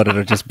Wonder uploaded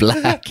are just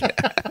black.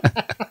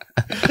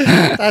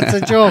 That's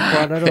a joke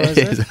one, I know, it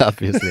is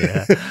obviously,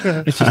 yeah.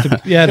 It's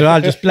just they're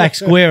all just black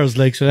squares,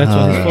 like, so that's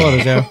what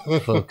his photos are.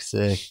 Fuck's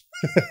sake.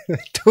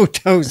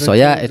 2000. So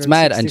yeah, it's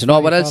mad. And do you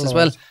know what else as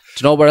well?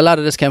 Do you know where a lot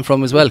of this came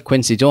from as well?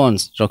 Quincy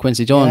Jones. Do you know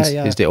Quincy Jones?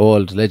 Yeah. He's the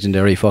old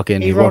legendary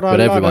fucking... He worked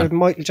with everyone. Lot of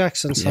Michael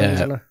Jackson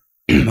songs,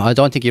 I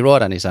don't think he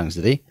wrote any songs,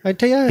 did he? I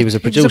tell you, he was a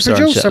producer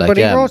and shit like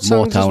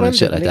Motown and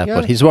shit like that.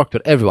 But he's worked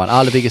with everyone,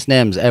 all the biggest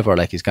names ever.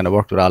 Like, he's kind of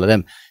worked with all of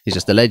them. He's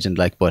just a legend.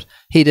 Like, but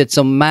he did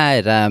some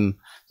mad.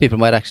 People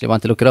might actually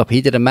want to look it up.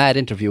 He did a mad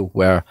interview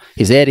where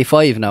he's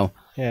 85 now,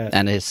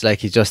 and it's like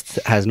he just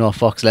has no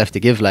fucks left to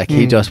give. Like,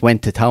 he just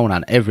went to town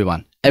on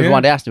everyone.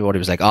 Everyone they asked me about, he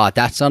was like, "Oh,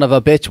 that son of a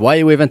bitch! Why are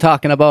you even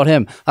talking about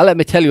him? Let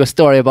me tell you a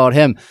story about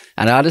him."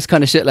 And all this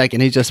kind of shit. Like,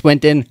 and he just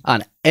went in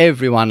on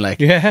everyone.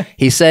 Like,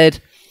 he said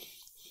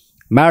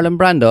Marlon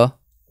Brando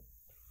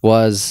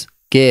was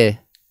gay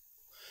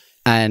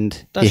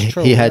and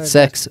he had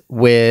sex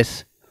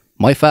with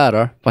my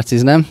father. What's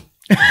his name?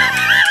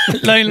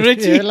 Lionel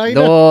Richie.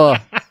 No,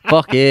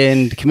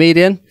 fucking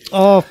comedian.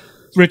 Oh,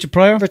 Richard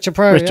Pryor.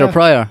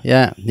 Pryor,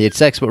 yeah. He had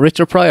sex with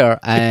Richard Pryor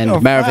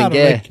and Marvin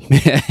Gaye.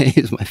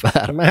 He's my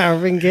father.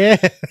 Marvin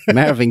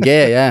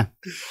Gaye, yeah.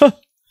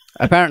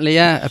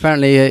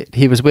 Apparently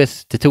he was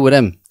with the two of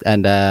them.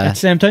 And at the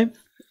same time?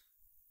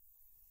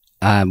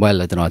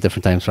 Well, I don't know, at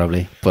different times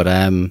probably. But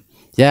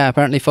yeah,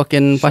 apparently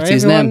fucking, what's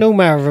his name? Everyone knew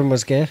Marvin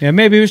was gay. Yeah,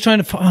 maybe he was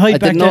trying to hide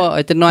back that.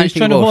 I didn't know anything. He was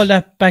trying to hold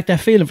that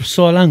feeling for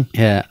so long.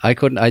 Yeah, I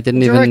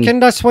didn't Do you reckon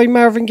that's why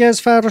Marvin Gaye's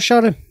father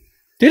shot him?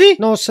 Did he?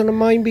 No son of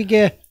mine be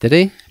gay. Did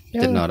he?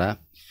 Yeah. Didn't know that.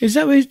 Is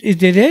that what he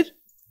did?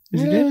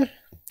 Is he dead?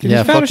 Did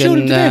his father shoot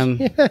him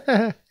to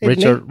death?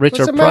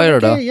 Richard Pryor,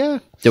 though. Yeah.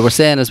 They were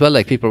saying as well,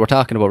 like, people were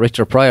talking about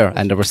Richard Pryor,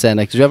 and they were saying,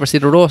 like, did you ever see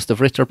the roast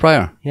of Richard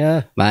Pryor?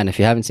 Yeah. Man, if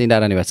you haven't seen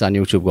that anyway, it's on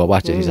YouTube, go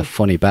watch it. He's a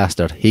funny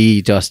bastard.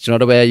 He just, you know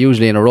the way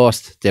usually in a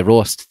roast, they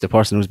roast the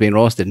person who's being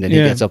roasted, and then he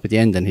gets up at the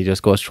end and he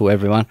just goes through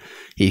everyone.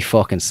 He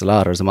fucking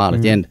slaughters them all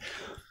at the end.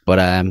 But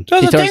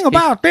there's a thing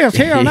about this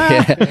here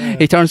now.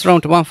 He turns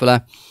around to one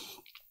fella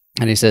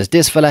and he says,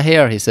 this fella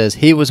here, he says,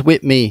 he was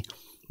with me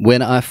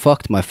when I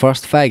fucked my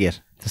first faggot.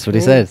 That's what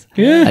he says.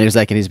 Yeah. And he was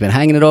like, and he's been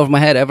hanging it over my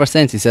head ever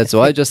since. He said,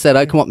 so I just said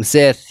I'd come up and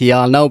say it, he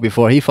all know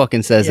before he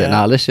fucking says it and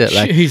all this shit.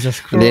 Like, Jesus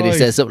Christ. And then he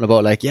says something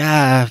about, like,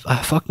 yeah, I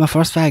fucked my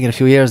first faggot a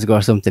few years ago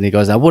or something. He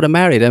goes, I would have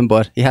married him,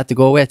 but he had to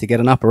go away to get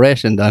an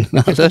operation done.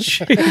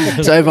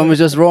 So everyone was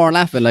just roaring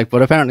laughing, like,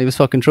 but apparently it was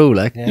fucking true,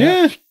 like.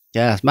 Yeah.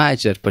 Yeah, it's mad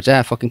shit. But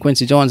yeah, fucking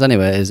Quincy Jones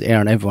anyway is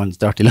airing everyone's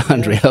dirty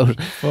laundry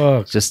out.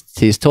 Fuck. Just,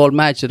 he's told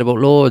mad shit about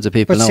loads of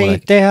people But now. see,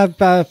 Like. they have,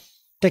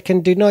 they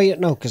can deny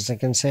it now because they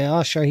can say,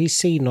 oh, sure, he's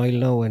senile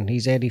now and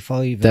he's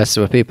 85. That's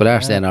what people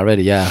are saying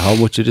already, yeah. How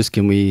much of this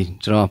can we,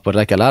 you know? But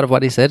like a lot of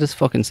what he said is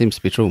fucking seems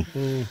to be true.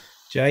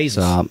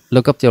 Jesus. So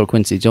look up the old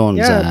Quincy Jones.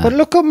 Yeah, but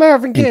look up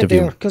Marvin Gaye interview.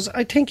 there because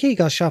I think he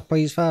got shot by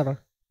his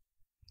father.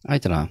 I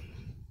don't know.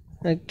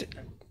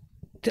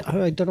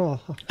 I don't know.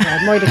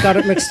 I might have got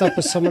it mixed up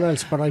with someone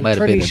else, but I'm Might have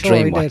pretty been a sure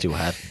dream he what did. you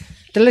had.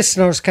 The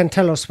listeners can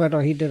tell us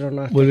whether he did or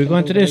not. Will we go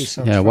into this?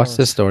 Yeah, what's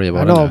this story I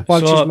about? know,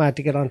 Walsh So- is mad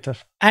to get onto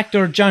it.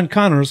 Actor John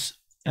Connors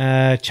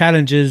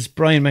challenges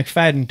Brian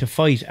McFadden to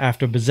fight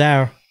after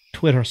bizarre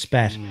Twitter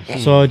spat.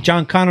 So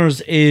John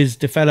Connors is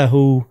the fella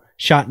who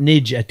shot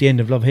Nidge at the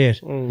end of Love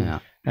Hate. Yeah.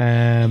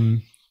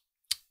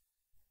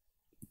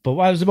 But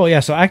what was it about?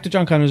 Yeah, so actor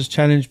John Connors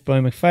challenged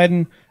Brian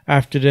McFadden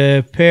after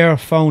the pair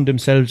found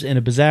themselves in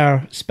a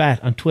bizarre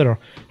spat on Twitter.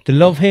 The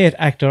Love Hate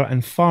actor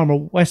and former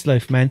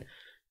Westlife man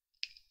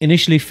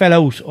initially fell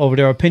out over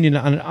their opinion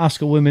on an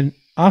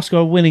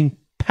Oscar-winning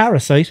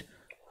Parasite.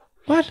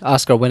 What?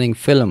 Oscar-winning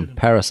film,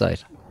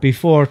 Parasite.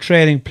 Before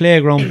trading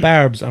playground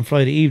barbs on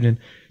Friday evening.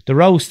 The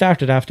row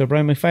started after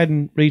Brian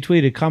McFadden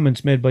retweeted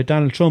comments made by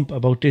Donald Trump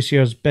about this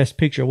year's Best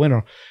Picture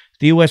winner.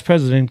 The US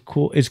president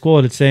is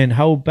quoted saying,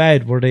 how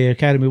bad were the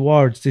Academy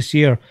Awards this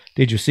year?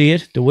 Did you see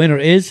it? The winner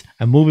is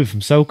a movie from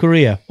South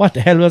Korea. What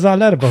the hell was all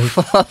that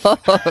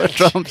about?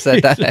 Trump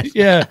said that.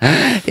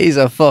 Yeah. He's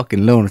a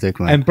fucking lunatic,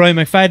 man. And Brian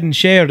McFadden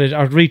shared it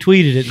or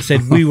retweeted it and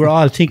said, we were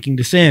all thinking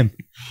the same.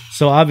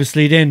 So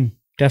obviously then,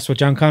 that's what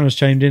John Connors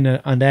chimed in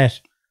on that.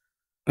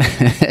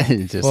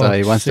 Just so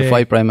he wants to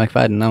fight Brian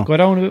McFadden now. Go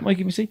down a bit,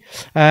 Mikey, let me see.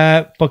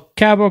 But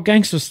cowboy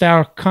gangster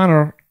star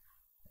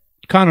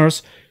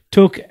Connors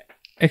took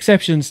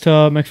exceptions to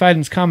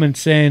McFadden's comments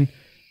saying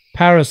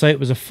Parasite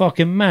was a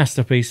fucking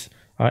masterpiece.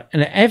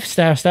 An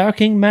F-star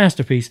King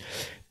masterpiece.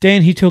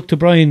 Then he took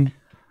aim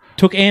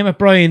at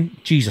Brian,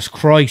 Jesus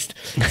Christ,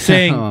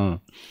 saying,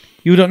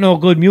 you don't know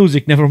good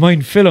music, never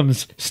mind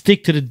films.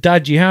 Stick to the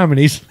dodgy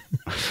harmonies.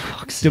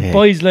 The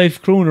Boiii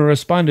Life crooner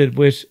responded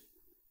with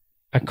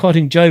a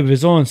cutting jibe of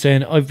his own,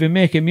 saying, I've been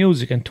making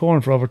music and touring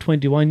for over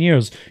 21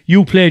 years.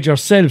 You played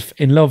yourself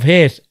in Love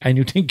Hate and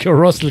you think you're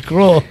Russell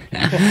Crowe.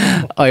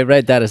 I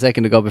read that a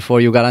second ago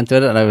before you got onto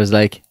it and I was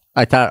like,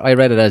 I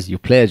read it as you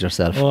played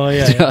yourself. Oh,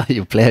 yeah.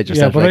 You played Yeah,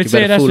 yourself. but like, I'd you say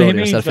better that's fool what he out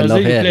means. yourself in You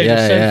Love Hate. played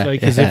yourself,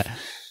 like, as if,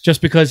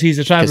 just because he's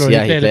a traveller, he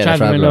played a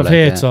traveller in Love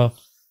Hate, so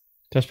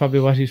that's probably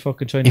what he's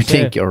fucking trying You to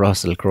say. think you're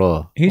Russell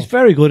Crowe. He's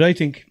very good, I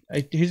think.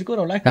 He's a good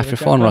old actor. After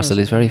phone, Russell,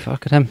 he's very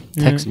fucking him.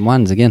 Texting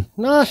ones again.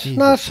 Not.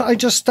 I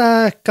just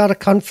got it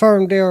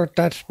confirmed there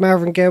that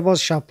Marvin Gaye was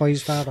shot by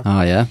his father.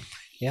 Oh, yeah?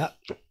 Yeah.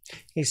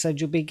 He said,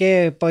 you'll be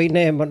gay by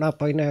name, but not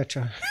by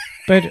nature.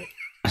 But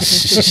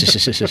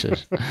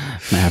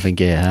Marvin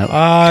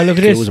Gaye. look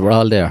at this. We're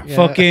all there. Yeah.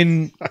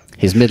 Fucking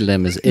His middle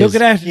name is look at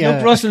that. Yeah.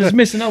 Look, Russell is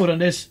missing out on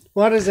this.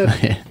 What is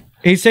it?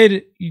 He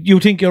said, you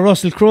think you're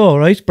Russell Crowe,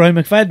 right? Brian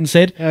McFadden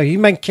said, Oh, he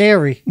meant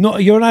Carey. no,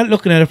 you're not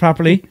looking at it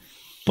properly.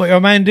 But your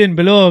man in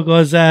below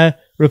goes,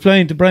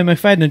 replying to Brian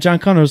McFadden and John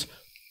Connors,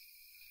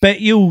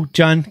 bet you,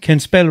 John, can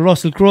spell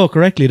Russell Crowe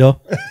correctly,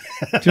 though.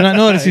 Do you not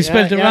notice he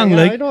spelled it wrong,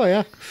 like? I know,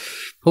 yeah.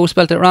 Who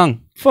spelled it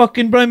wrong?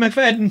 Fucking Brian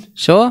McFadden.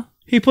 Sure?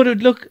 He put it,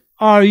 look,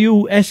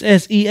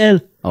 Russell.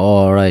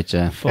 Oh, right,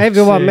 yeah.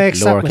 Everyone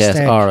makes that Lowercase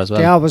mistake. R as well.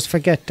 They always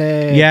forget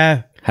the...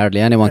 Yeah,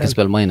 Hardly anyone can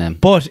spell my name.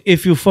 but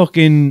if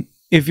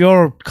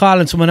you're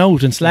calling someone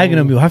out and slagging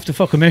them, you have to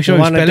fucking make sure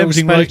you wanna spell do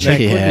everything spell right. check,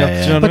 like, wouldn't you? do you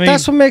know Yeah. what But I mean?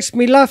 that's what makes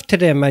me laugh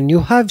today, man. You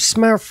have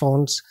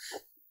smartphones.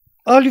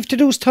 All you have to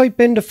do is type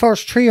in the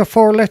first 3 or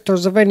 4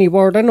 letters of any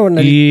word. I know.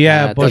 Yeah,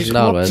 Yeah, it but doesn't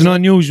always. it's an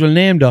unusual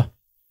name, though.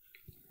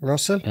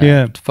 Russell.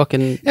 Yeah.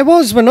 Fucking... It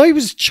was when I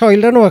was a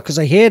child, I know, because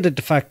I hated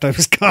the fact I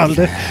was called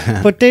it.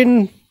 But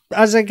then,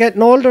 as I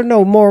getting older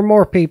now, more and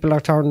more people are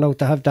turning out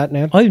to have that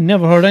name. I've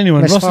never heard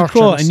anyone. Russell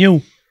Crowe Misfortunes. and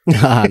you.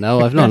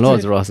 No, I've known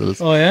loads of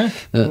Russells. Oh, yeah?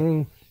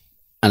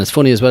 And it's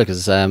funny as well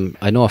because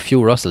I know a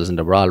few Russells and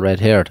they were all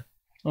red-haired.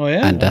 Oh,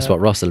 yeah? And that's what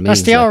Russell means.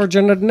 That's the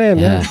origin of the name,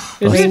 yeah.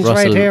 It means Russell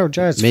right hair,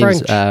 it's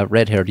means French.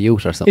 red-haired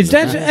youth or something. Is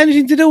that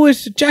anything to do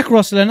with Jack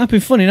Russell? And not be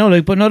funny, no,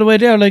 like, but not the way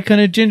they're like kind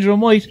of ginger and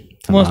white.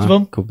 Most of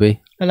them. Could be.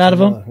 A lot of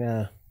them.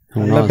 Yeah.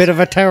 Who A knows? bit of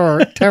a terror.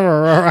 A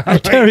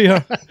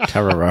terrier.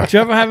 Terror. Do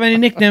you ever have any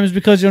nicknames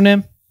because of your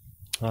name?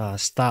 Oh,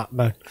 stop,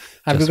 man.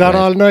 Have Just we got wait.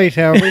 all night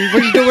here?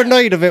 We'll do a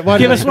night of it.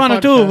 Give us one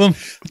or two of them.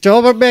 Do you know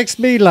what makes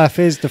me laugh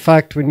is the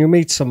fact when you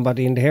meet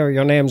somebody and they hear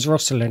your name's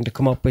Russell and they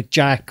come up with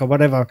Jack or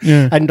whatever,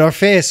 and their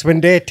face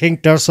when they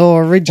think they're so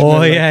original. Oh,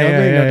 like, yeah, you know what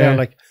I mean? yeah, They're yeah.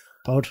 like,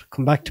 "Bud,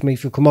 come back to me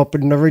if you come up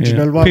with an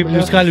original one." People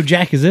just call you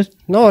Jack, is it?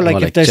 No, like Oh,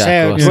 if like they Jack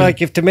say, Russell.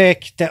 like if they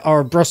make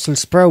or Brussels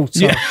sprouts.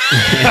 Or,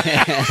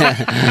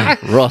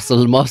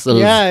 Russell Muscles.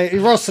 yeah,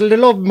 Russell, the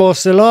love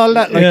muscle, all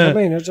that. Like, Yeah. I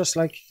mean, it's just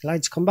like,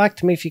 lads, come back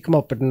to me if you come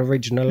up with an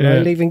original.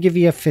 I'll even give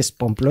you a fist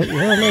bump. Look, you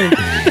know what I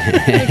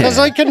mean? Because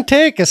I can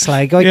take a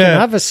slag, I can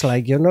have a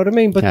slag. You know what I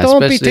mean? But Yeah, don't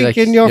be especially, like,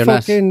 thinking you're you're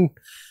not- fucking.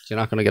 You're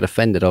not going to get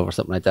offended over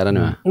something like that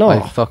anyway. No,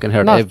 I fucking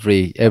heard not-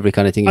 every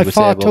kind of thing you I would say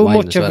thought about too mine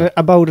much as well.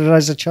 about it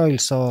as a child,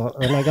 so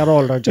when I got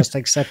older, I just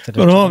accepted it.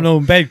 Going home now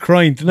in bed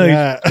crying tonight.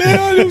 Yeah. They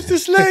all used to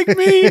slag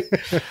me.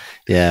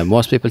 Yeah,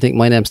 most people think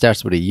my name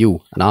starts with a U.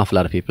 An awful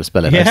lot of people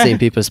spell it. I've Yeah. seen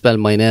people spell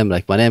my name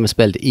like my name is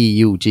spelled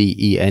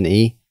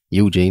Eugene,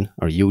 Eugene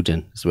or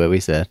Eugene is the way we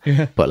say it.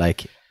 Yeah. But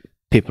like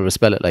people will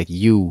spell it like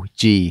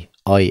Ugine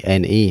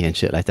and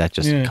shit like that.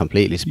 Just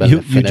completely spell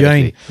it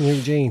phonetically.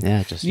 Eugene.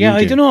 Yeah, just Yeah,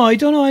 Eugene. I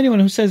don't know anyone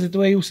who says it the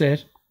way you say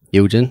it.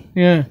 Eugene.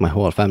 Yeah. My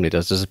whole family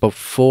does. There's about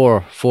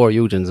four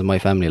Eugens in my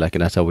family, like,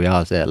 and that's how we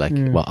all say it. Like,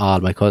 well, all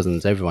my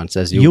cousins, everyone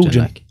says Eugene.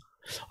 Eugene. Like,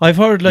 I've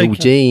heard like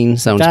Eugene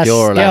sounds That's,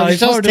 pure. yeah, Like, I was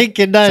just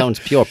thinking that. sounds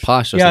pure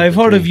posh. Or yeah, I've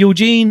something heard to of me.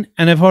 Eugene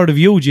and I've heard of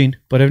Eugene,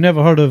 but I've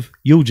never heard of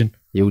Eugene.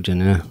 Eugene.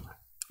 Yeah.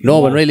 No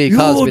one really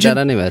calls me Eugene.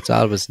 that anyway. It's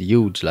always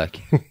huge,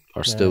 like,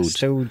 or stooge.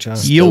 Stooge, huh?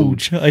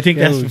 Huge. I think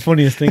that's the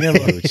funniest thing ever.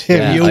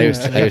 Yeah, Huge.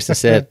 I used to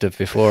say it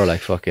before,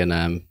 like, fucking,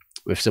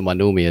 if someone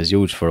knew me as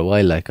huge for a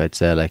while, like, I'd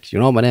say, like, you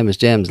know, my name is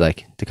James,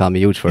 like, they call me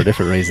huge for a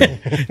different reason.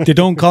 They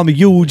don't call me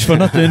huge for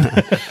nothing.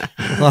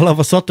 All of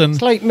a sudden.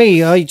 It's like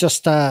me, I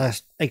just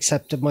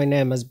accepted my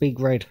name as Big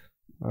Red.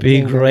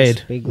 Big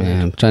Red. Big Yeah,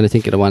 Red. I'm trying to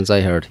think of the ones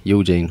I heard.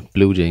 Eugene,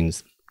 Blue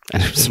Jeans.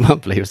 And some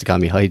people used to call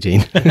me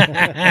Hygiene.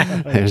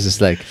 I was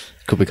just like,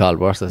 could be called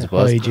worse, I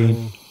suppose.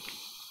 Hygiene.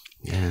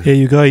 Hey,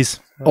 you guys.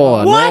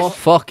 Oh, no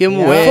fucking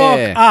way.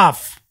 Fuck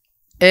off.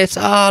 It's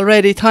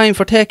already time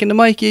for taking the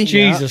Mikey.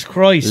 Jesus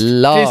Christ.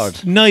 Lord.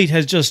 This night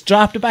has just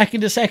dropped it back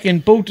into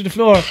second, boot to the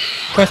floor,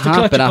 pressed the clutch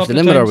a Happen off couple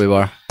the of limiter times. we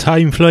were.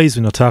 Time flies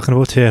when you're talking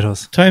about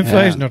potatoes. Time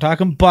flies and they're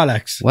talking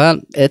bollocks.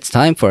 Well, it's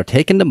time for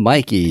taking the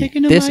Mikey.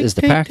 Taking the This mic, is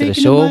the part of the taking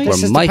the show mic. where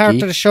This is the part of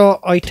Mikey. the show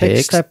I take a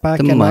takes step back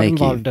the and not Mikey.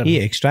 involved in. He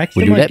extracts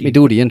Will the you let Mikey. me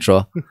do the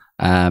intro?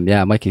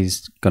 Yeah,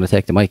 Mikey's going to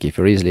take the Mikey if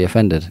you're easily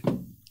offended.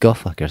 Go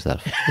fuck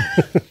yourself.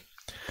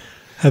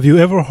 Have you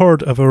ever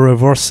heard of a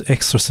reverse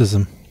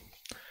exorcism?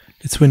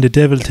 It's when the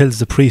devil tells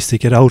the priest to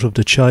get out of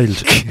the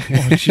child.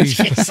 Oh,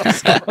 Jesus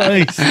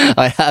Christ.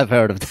 I have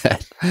heard of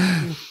that.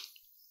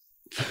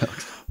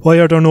 Why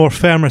are there no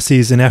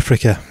pharmacies in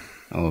Africa?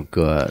 Oh,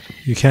 God.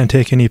 You can't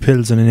take any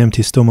pills on an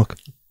empty stomach.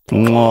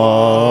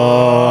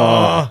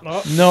 Oh.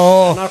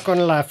 No. I'm not going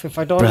to laugh. If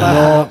I don't laugh, I'm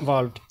not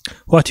involved.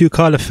 What do you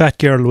call a fat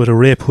girl with a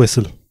rape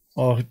whistle?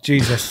 Oh,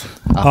 Jesus.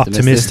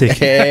 Optimistic.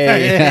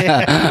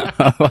 Hey.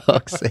 For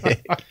fuck's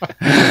sake.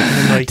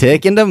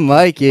 Taking the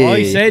Mikey.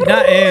 I said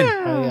nothing.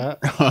 Oh,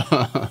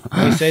 yeah.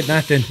 I said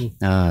nothing.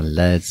 Ah,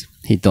 lads.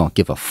 He don't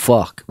give a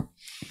fuck.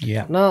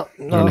 Yeah. No,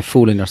 You're only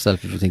fooling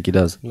yourself if you think he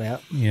does. Yeah.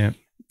 Yeah.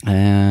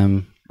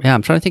 Yeah,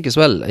 I'm trying to think as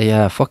well.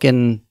 Yeah,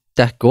 fucking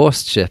that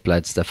ghost ship,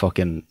 lads. The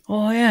fucking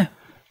Oh, yeah.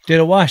 Did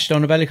a wash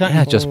down the Ballycotton.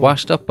 yeah, just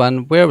washed up.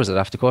 And where was it?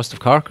 Off the coast of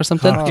Cork or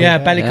something? Cork. Yeah,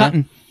 Yeah.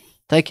 Ballycotton.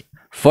 Like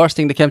first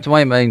thing that came to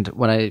my mind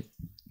when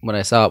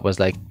I saw it was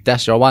like,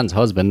 that's your one's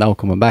husband now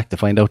coming back to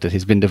find out that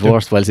he's been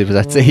divorced whilst he was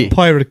at sea.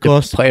 Pirate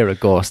ghost. Pirate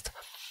ghost.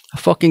 A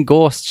fucking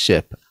ghost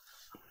ship.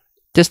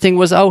 This thing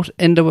was out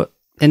in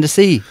the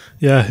sea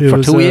Yeah, it for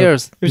was 2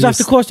 years. It was off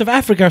the coast of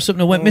Africa or something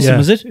that went missing,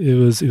 was it? It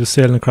was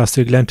sailing across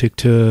the Atlantic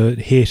to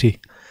Haiti,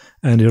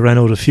 and it ran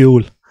out of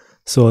fuel.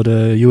 So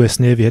the US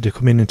Navy had to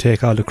come in and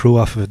take all the crew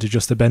off of it. They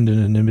just abandoned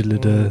it in the middle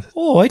of the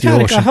Oh, I the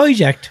thought it got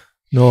hijacked.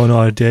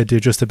 No, they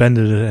just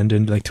abandoned it, and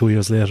then like 2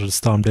 years later, the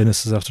Storm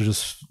Dennis is after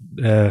just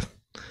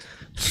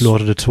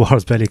floated it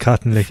towards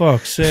Ballycotton. Like,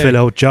 Fuck's sake. fell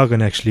out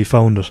jogging, actually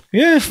found it.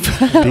 Yeah.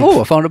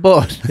 Oh, I found a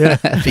boat. Yeah,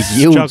 Big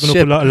huge jogging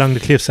ship. up along the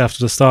cliffs after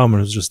the storm,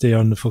 and it was just there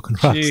on the fucking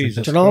rocks.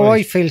 Jesus. Do you know, I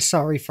Christ. feel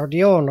sorry for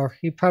the owner.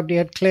 He probably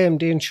had claimed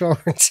the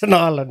insurance and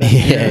all of that.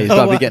 Yeah, he's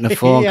probably getting a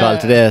phone call Yeah.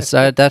 today.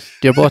 Sorry, that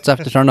your boat's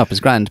have to turn up. It's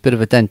grand. Bit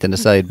of a dent in the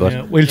side, but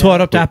Yeah, we'll tow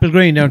it up to Apple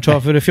Green now and tow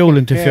it for the fuel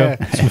into Yeah.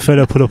 fuel. Some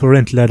fella put up a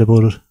rental ad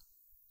about it.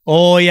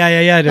 Oh, yeah.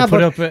 They Yeah, put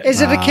but up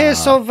is it a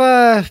case of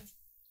finders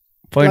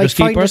like keepers.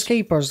 finders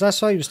keepers?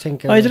 That's what I was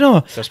thinking. I don't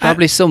know. there's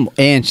probably some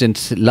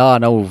ancient law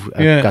now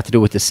Yeah. got to do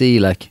with the sea.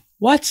 Like,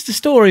 What's the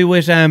story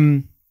with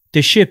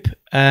the ship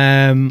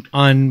on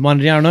one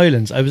of the Iron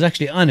Islands? I was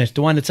actually on it,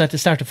 the one that's at the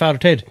start of Father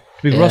Ted,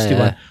 the big Yeah, rusty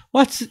yeah.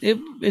 one.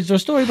 Is there a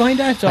story behind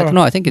that? I Or? don't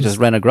know. I think it just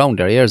ran aground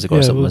there years ago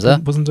or something, was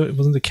it? Wasn't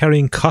it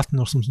carrying cotton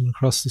or something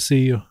across the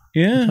sea? Or?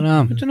 Yeah,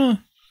 dunno. I don't know.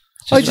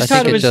 I I just thought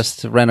think it it was.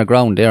 just ran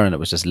aground there and it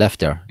was just left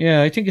there.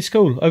 Yeah, I think it's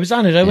cool. I was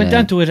on it. I went Yeah.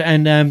 down to it,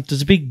 and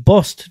there's a big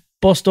bust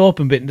bust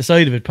open bit in the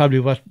side of it, probably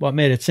what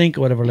made it sink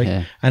or whatever. Like,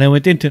 and I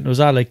went into it and it was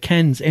all like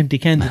empty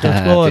cans of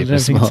Dutch Gold and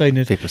everything inside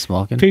it. People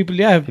smoking.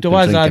 There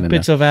was all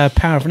bits of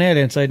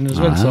paraphernalia inside it as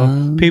well.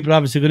 So people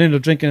obviously got in there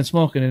drinking and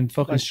smoking and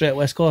fucking straight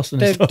West Coast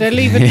and stuff. They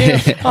leave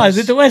it there. Oh, is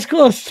it the West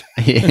Coast?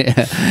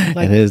 Yeah,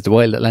 it is the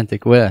wild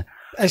Atlantic way.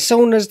 As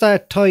soon as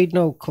that tide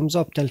now comes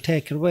up, they'll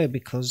take it away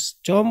because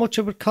do you know how much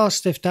it would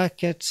cost if that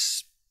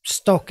gets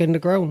stuck in the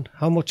ground?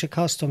 How much it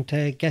cost them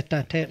to get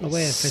that taken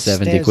away? If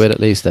 70 quid at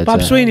least.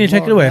 Bob Sweeney will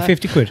take it away,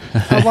 50 quid.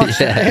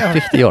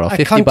 50 euro,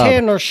 50 A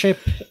container ship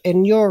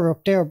in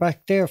Europe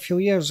back there a few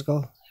years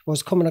ago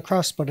was coming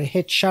across, but it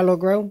hit shallow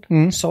ground,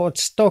 so it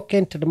stuck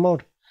into the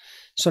mud.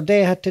 So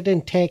they had to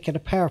then take it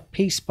apart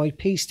piece by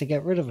piece to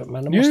get rid of it,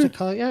 man. It must have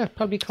cost,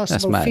 probably cost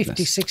That's about madness.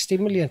 50, 60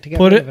 million to get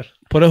rid of it.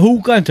 Put a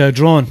hook onto a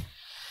drone.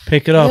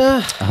 Pick it up.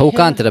 A hook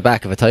onto the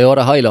back of a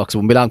Toyota Hilux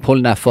wouldn't be long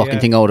pulling that fucking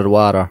thing out of the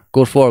water.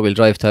 Good 4-wheel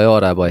drive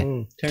Toyota,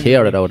 boy.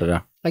 Tear it out of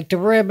there. Like they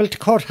were able to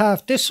cut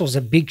half. This was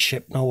a big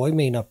ship. No, I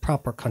mean a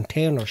proper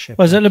container ship.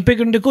 Was it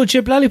bigger than the good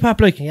ship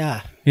Lollipop? Like,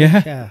 Yeah.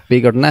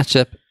 Bigger than that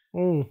ship.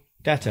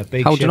 That's a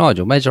big How ship. do you know?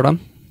 Do you measure them?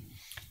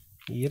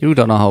 Yep. You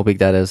don't know how big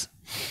that is.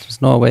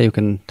 There's no way you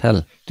can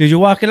tell. Did you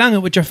walk along it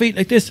with your feet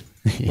like this?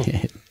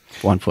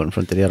 One foot in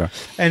front of the other.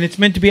 And it's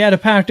meant to be at a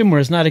part in where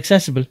it's not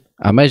accessible.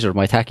 I measured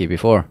my tacky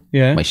before.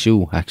 Yeah. My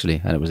shoe,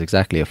 actually, and it was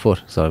exactly a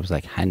foot, so it was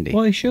like handy.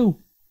 Why shoe?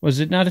 Was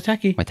it not a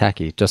tacky? My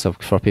tacky, just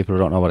for people who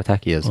don't know what a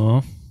tacky is.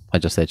 Oh. I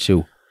just said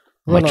shoe.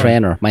 My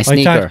trainer, my I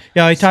sneaker.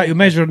 thought you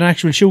measured an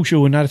actual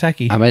shoe and not a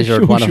tacky. I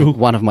measured shoe.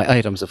 one of my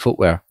items of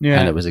footwear,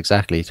 and it was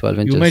exactly 12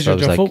 inches. You measured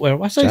so your footwear.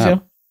 What size are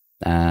you?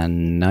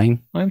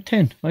 9. I'm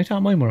 10. I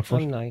thought mine were a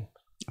foot. I'm 9.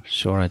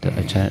 Sure, I did.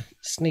 I checked.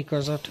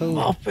 Sneakers are 2.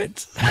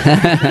 Muppets.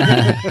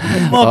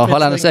 Oh,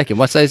 hold on a second.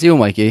 What size are you,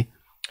 Mikey?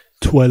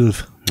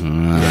 12. You're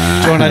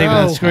not even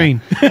on the screen.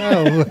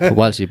 Oh.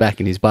 Whilst you back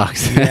in his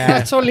box.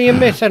 That's only a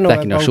myth I know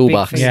Back in your about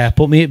shoebox. big feet.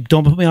 Yeah,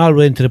 don't put me all the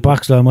way into the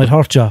box though. I might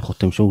hurt you. Put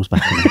them shoes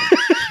back in.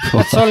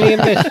 That's only a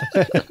myth.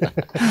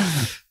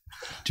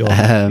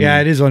 Yeah,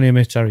 it is only a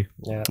myth, sorry.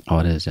 Yeah. Oh,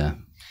 it is, yeah.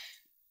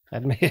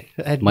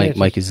 Admit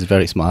Mikey's is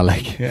very small,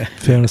 like. Yeah.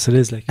 Fairness, it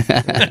is like.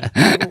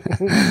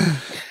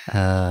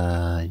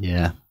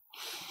 Yeah.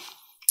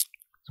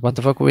 What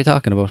the fuck were we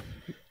talking about?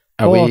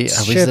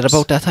 Is it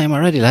about that time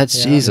already, lads?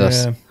 Yeah.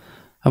 Jesus. Yeah.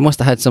 I must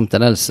have had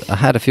something else. I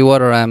had a few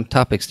other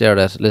topics there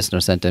that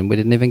listeners sent in. We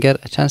didn't even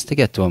get a chance to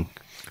get to them.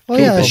 Oh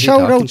yeah, People shout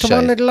talking out to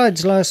one shy. of the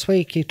lads last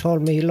week. He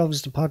told me he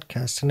loves the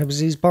podcast, and it was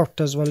his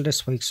birthday as well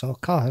this week. So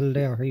Cahill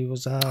there, he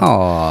was.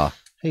 Oh,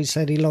 He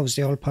said he loves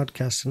the old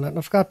podcast and that. And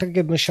I forgot to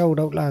give him a shout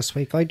out last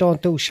week. I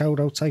don't do shout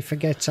outs. I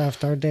forget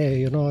after a day.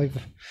 You know,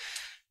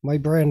 my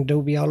brain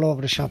do be all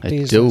over the shop it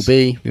these do days.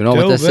 be. You know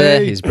what they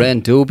say? His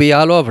brain do be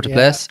all over the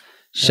place.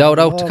 Shout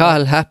out to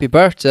Cahill. Happy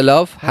birthday,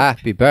 love.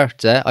 Happy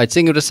birthday. I'd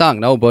sing you the song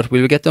now, but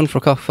we'll get done for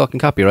fucking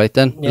copyright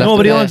then. Yeah.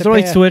 Nobody Left owns the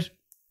rights to it.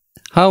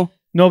 How?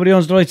 Nobody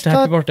owns the rights to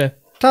happy birthday.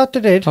 Thought they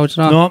did. How do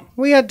you know? No.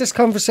 We had this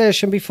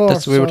conversation before.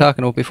 That's what we were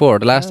talking about before.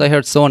 The last I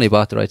heard, Sony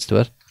bought the rights to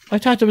it. I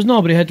thought there was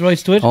nobody had the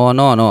rights to it. Oh,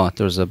 no.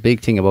 There's a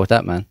big thing about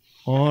that, man.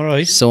 All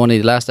right. Sony,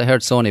 the last I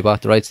heard, Sony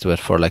bought the rights to it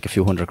for like a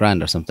few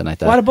 $100,000 or something like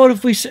that. What about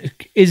if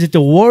is it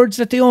the words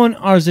that they own,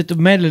 or is it the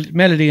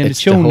melody and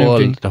It's the tune and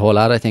everything? the whole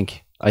lot, I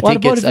think. I What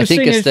think about it's if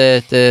you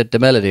sing the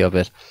melody of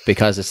it,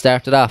 because it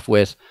started off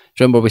with.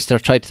 Do you remember we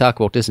tried to talk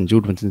about this and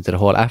Jude went into the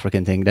whole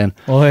African thing then?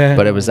 Oh yeah.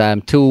 But it was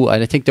two,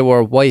 and I think there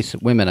were white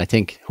women, I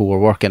think, who were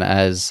working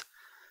as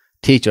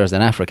teachers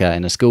in Africa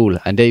in a school,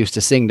 and they used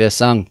to sing this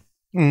song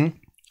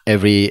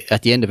at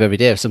the end of every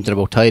day, something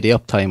about tidy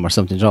up time or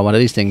something, you know, one of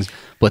these things.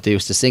 But they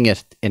used to sing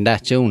it in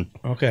that tune,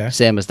 Okay.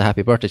 same as the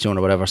happy birthday tune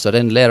or whatever. So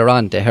then later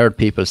on, they heard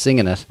people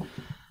singing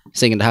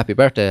the happy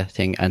birthday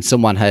thing, and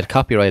someone had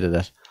copyrighted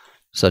it.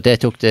 So they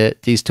took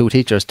these two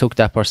teachers took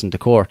that person to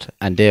court,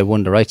 and they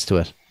won the rights to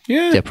it.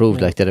 Yeah. They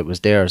proved like that it was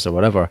theirs or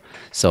whatever.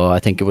 So I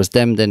think it was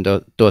them. Then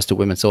those two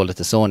women sold it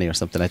to Sony or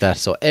something like that.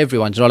 So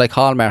everyone, you know, like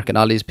Hallmark and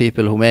all these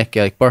people who make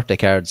like birthday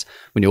cards,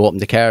 when you open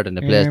the card and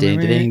it plays ding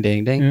ding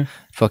ding ding, Yeah.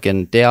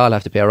 fucking, they all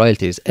have to pay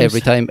royalties every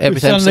time. Every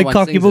time sounds like someone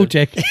Cocky sings Boot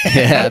it. Check.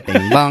 Yeah,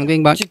 bing bong,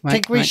 bing bong. Do you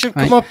think we should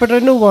come up with a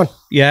new one?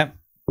 Yeah.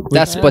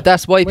 But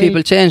that's why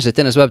people changed it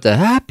then as well. The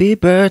happy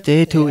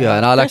birthday to you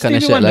and all that That's kind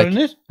of Stevie shit. Wonder,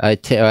 Like,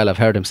 isn't it? I've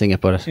heard him sing it,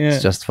 but Yeah.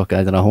 it's just fucking,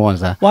 I don't know who owns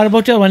that. What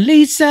about the other one?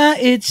 Lisa,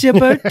 it's your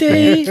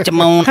birthday.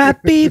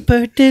 Happy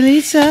birthday,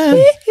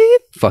 Lisa.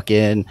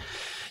 Fucking,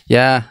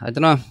 yeah, I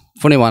don't know.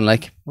 Funny one,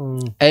 like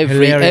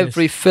Hilarious.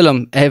 every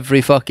film,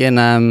 every fucking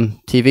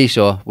TV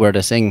show where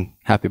they sing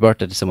happy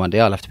birthday to someone, they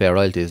all have to pay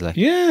royalties. Like,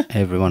 Yeah.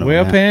 every one of We're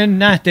them. Yeah. paying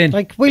nothing.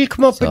 Like, we'll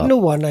come up with a new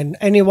one, and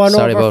anyone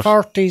Sorry over about-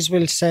 40s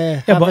will say,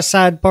 Yeah, have but- a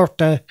sad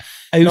birthday.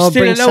 Are you No,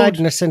 still bring allowed?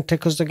 sadness into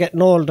because they're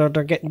getting older,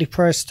 they're getting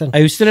depressed. And Are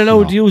you still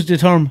allowed to use the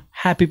term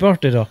happy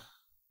birthday though?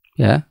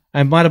 Yeah,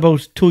 And what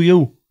about to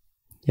you?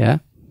 yeah,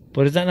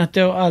 But is that not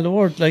all the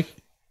word? Like,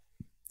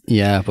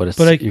 yeah. But it's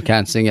But, like, you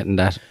can't sing it in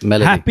that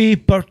melody. happy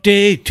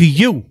birthday to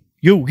you.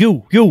 You.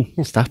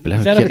 Stop it!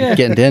 Is that okay?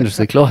 Getting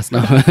dangerously close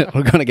now.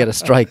 We're gonna get a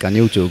strike on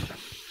YouTube.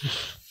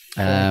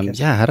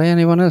 Yeah, had I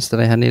anyone else that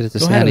I had needed to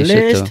Do I say have any a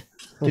shit list? to?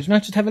 Did you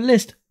not just have a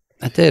list?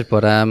 I did,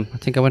 but I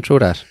think I went through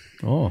that.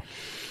 Oh.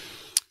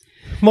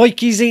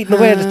 Mikey's eating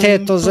away the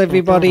potatoes,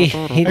 everybody.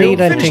 He'd eat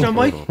Finished anything. now,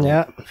 Mike?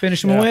 Yeah,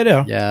 Finish them away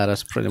there. Yeah,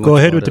 that's pretty much. Go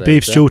ahead about with the it,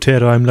 beef I'd say. stew,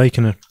 Tato. I'm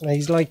liking it.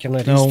 he's liking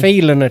it. No. He's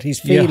feeling it.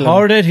 He's You feeling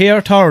heard it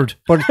here, third.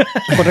 But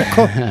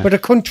a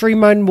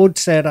countryman would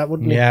say that,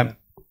 wouldn't he? Yeah.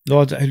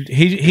 Lord,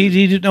 he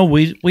did it. No,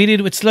 we did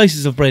it with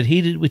slices of bread.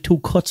 He did it with 2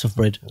 cuts of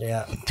bread.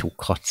 Yeah. 2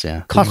 cuts,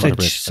 yeah.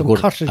 Cottage, some a good,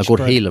 cottage a good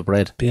bread. heel of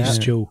bread. Beef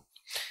stew.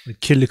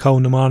 I'd kill the cow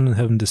in the morning and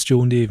have the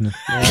stew in the evening.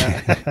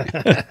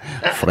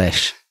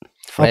 Fresh.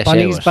 Up on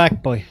his hours.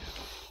 back, boy.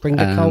 Bring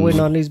the cow in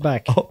on his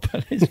back. Up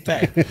on his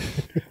back.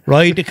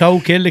 Ride the cow,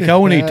 kill the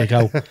cow, and eat the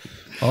cow.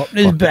 Up on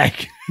his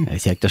back. I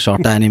take the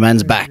short Danny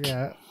man's back.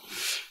 Yeah.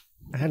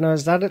 And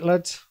is that it,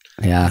 lads?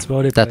 Yeah, That's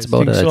about it, That's guys.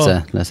 about it. Think I'd so.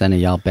 say. Unless any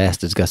of y'all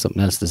bastards got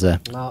something else to say.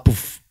 No.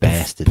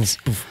 Bastards.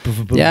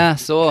 Yeah,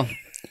 so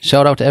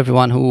shout out to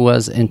everyone who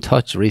was in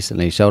touch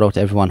recently. Shout out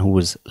to everyone who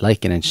was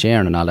liking and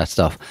sharing and all that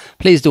stuff.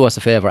 Please do us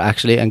a favour,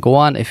 actually, and go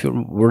on, if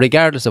you,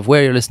 regardless of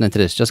where you're listening to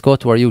this, just go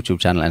to our YouTube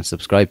channel and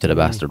subscribe to the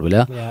bastard, will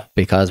you? Yeah.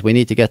 Because we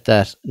need to get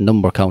that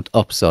number count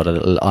up so that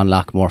it'll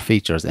unlock more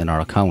features in our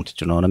account.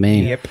 Do you know what I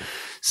mean? Yep.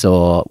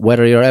 So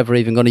whether you're ever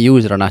even going to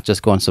use it or not,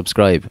 just go and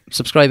subscribe.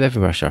 Subscribe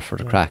everywhere, sure, for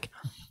the crack.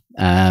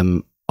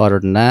 Other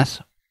than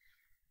that,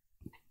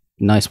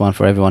 nice one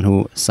for everyone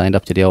who signed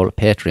up to the old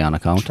Patreon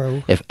account.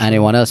 True. If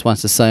anyone else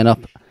wants to sign up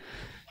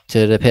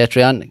to the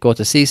Patreon, go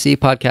to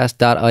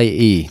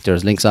ccpodcast.ie.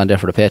 There's links on there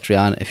for the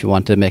Patreon. If you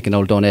want to make an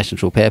old donation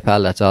through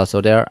PayPal, that's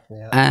also there.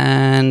 Yeah.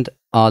 And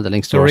all the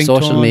links to The our ringtone.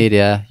 social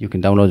media. You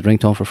can download the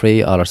ringtone for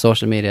free. All our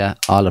social media,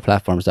 all the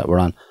platforms that we're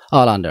on,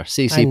 all on there. And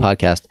share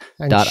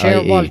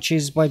ccpodcast.ie.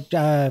 Walsh's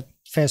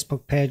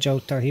Facebook page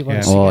out there. He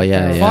wants Yeah. to Oh, get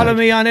yeah, there. yeah. Follow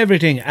me on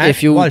everything.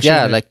 If you, like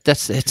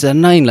it's a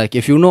 9. Like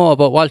if you know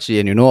about Walshy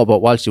and you know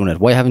about Walshunit,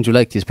 why haven't you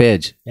liked his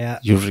page? Yeah.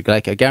 You've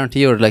like, I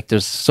guarantee you, like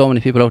there's so many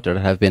people out there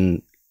that have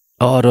been,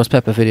 oh, those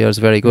Peppa videos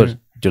are very good.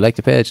 Do you like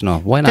the page? No,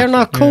 why not? They're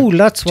not cool,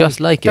 that's why. Just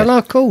like They're it.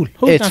 not cool.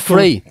 It's not cool?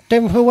 free.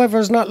 Them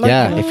whoever's not like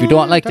Yeah, them. if you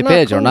don't like the They're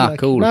page, you're not like,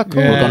 cool. Not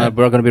cool. Yeah.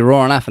 We're gonna be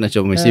roaring laughing at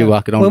you when we see you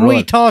walking down When the road.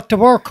 we thought they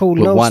were cool,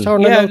 With now one. it's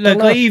turning Yeah, out they're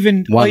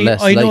like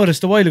not. I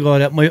noticed a while ago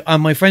that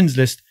on my friends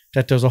list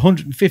that there's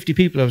 150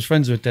 people I was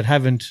friends with that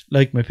haven't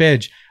liked my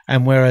page,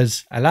 and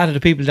whereas a lot of the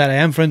people that I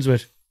am friends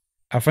with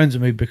are friends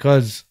with me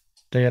because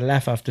they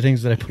laugh off the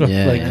things that I put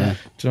Yeah, up. Like, yeah.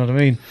 do you know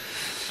what I mean?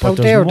 How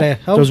But dare there's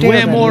they? How there's dare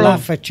way they more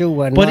laugh of, at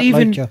you and but not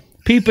even like you?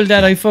 people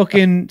that I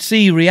fucking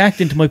see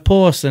reacting to my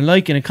posts and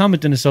liking and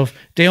commenting and stuff,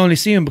 they only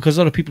see them because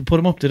other people put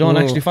them up. They don't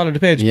actually follow the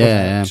page. Yeah, But,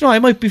 yeah. you know, I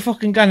might be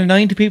fucking gone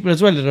 90 people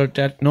as well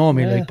that know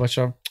me. Like, but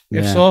sure,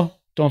 if Yeah. so,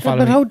 don't follow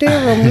But me. how dare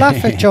them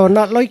laugh at you and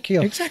not like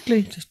you?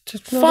 Exactly.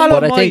 Just not-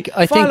 Follow But I think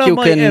follow you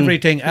my can.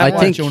 everything.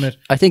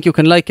 I think you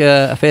can like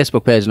a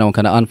Facebook page now and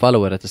kind of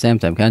unfollow it at the same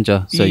time, can't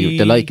you? So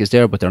the like is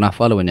there, but they're not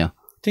following you.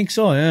 think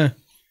so, yeah.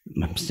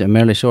 I'm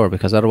merely sure,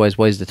 because otherwise,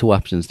 why is the 2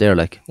 options there?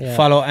 Like, Yeah.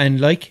 Follow and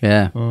like.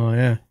 yeah. Oh,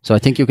 yeah. So I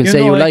think you can You say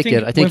know, you I like think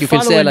it. I think when you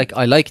can say following- like,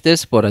 I like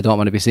this, but I don't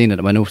want to be seen it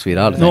at my newsfeed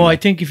all the time. No, I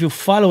think if you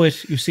follow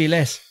it, you see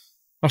less.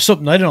 Or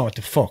something. I don't know what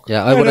the fuck.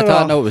 Yeah, I would have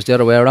thought, no, it was the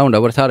other way around. I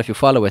would have thought if you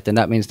follow it, then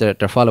that means they're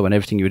following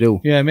everything you do.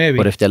 Yeah, maybe.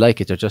 But if they like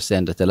it, they're just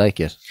saying that they like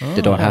it.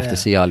 They don't have to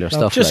see all your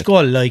stuff. Just like.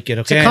 go like it,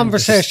 okay? It's a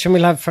conversation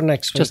we'll have for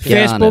next week. Just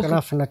Yeah. get on it. Get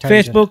off on a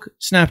tangent. Facebook,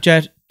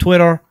 Snapchat,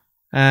 Twitter,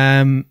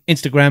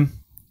 Instagram,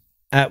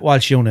 at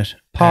Walshunit.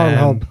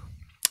 Pornhub.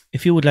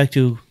 If you would like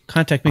to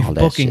contact me All for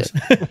that bookings.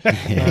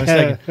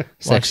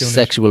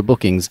 Sexual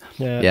bookings.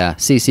 Yeah. Yeah.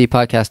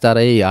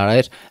 ccpodcast.ie, all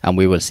right? And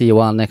we will see you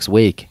all next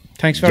week.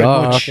 Thanks very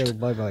much. Josh.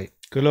 Bye bye.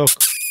 Good luck.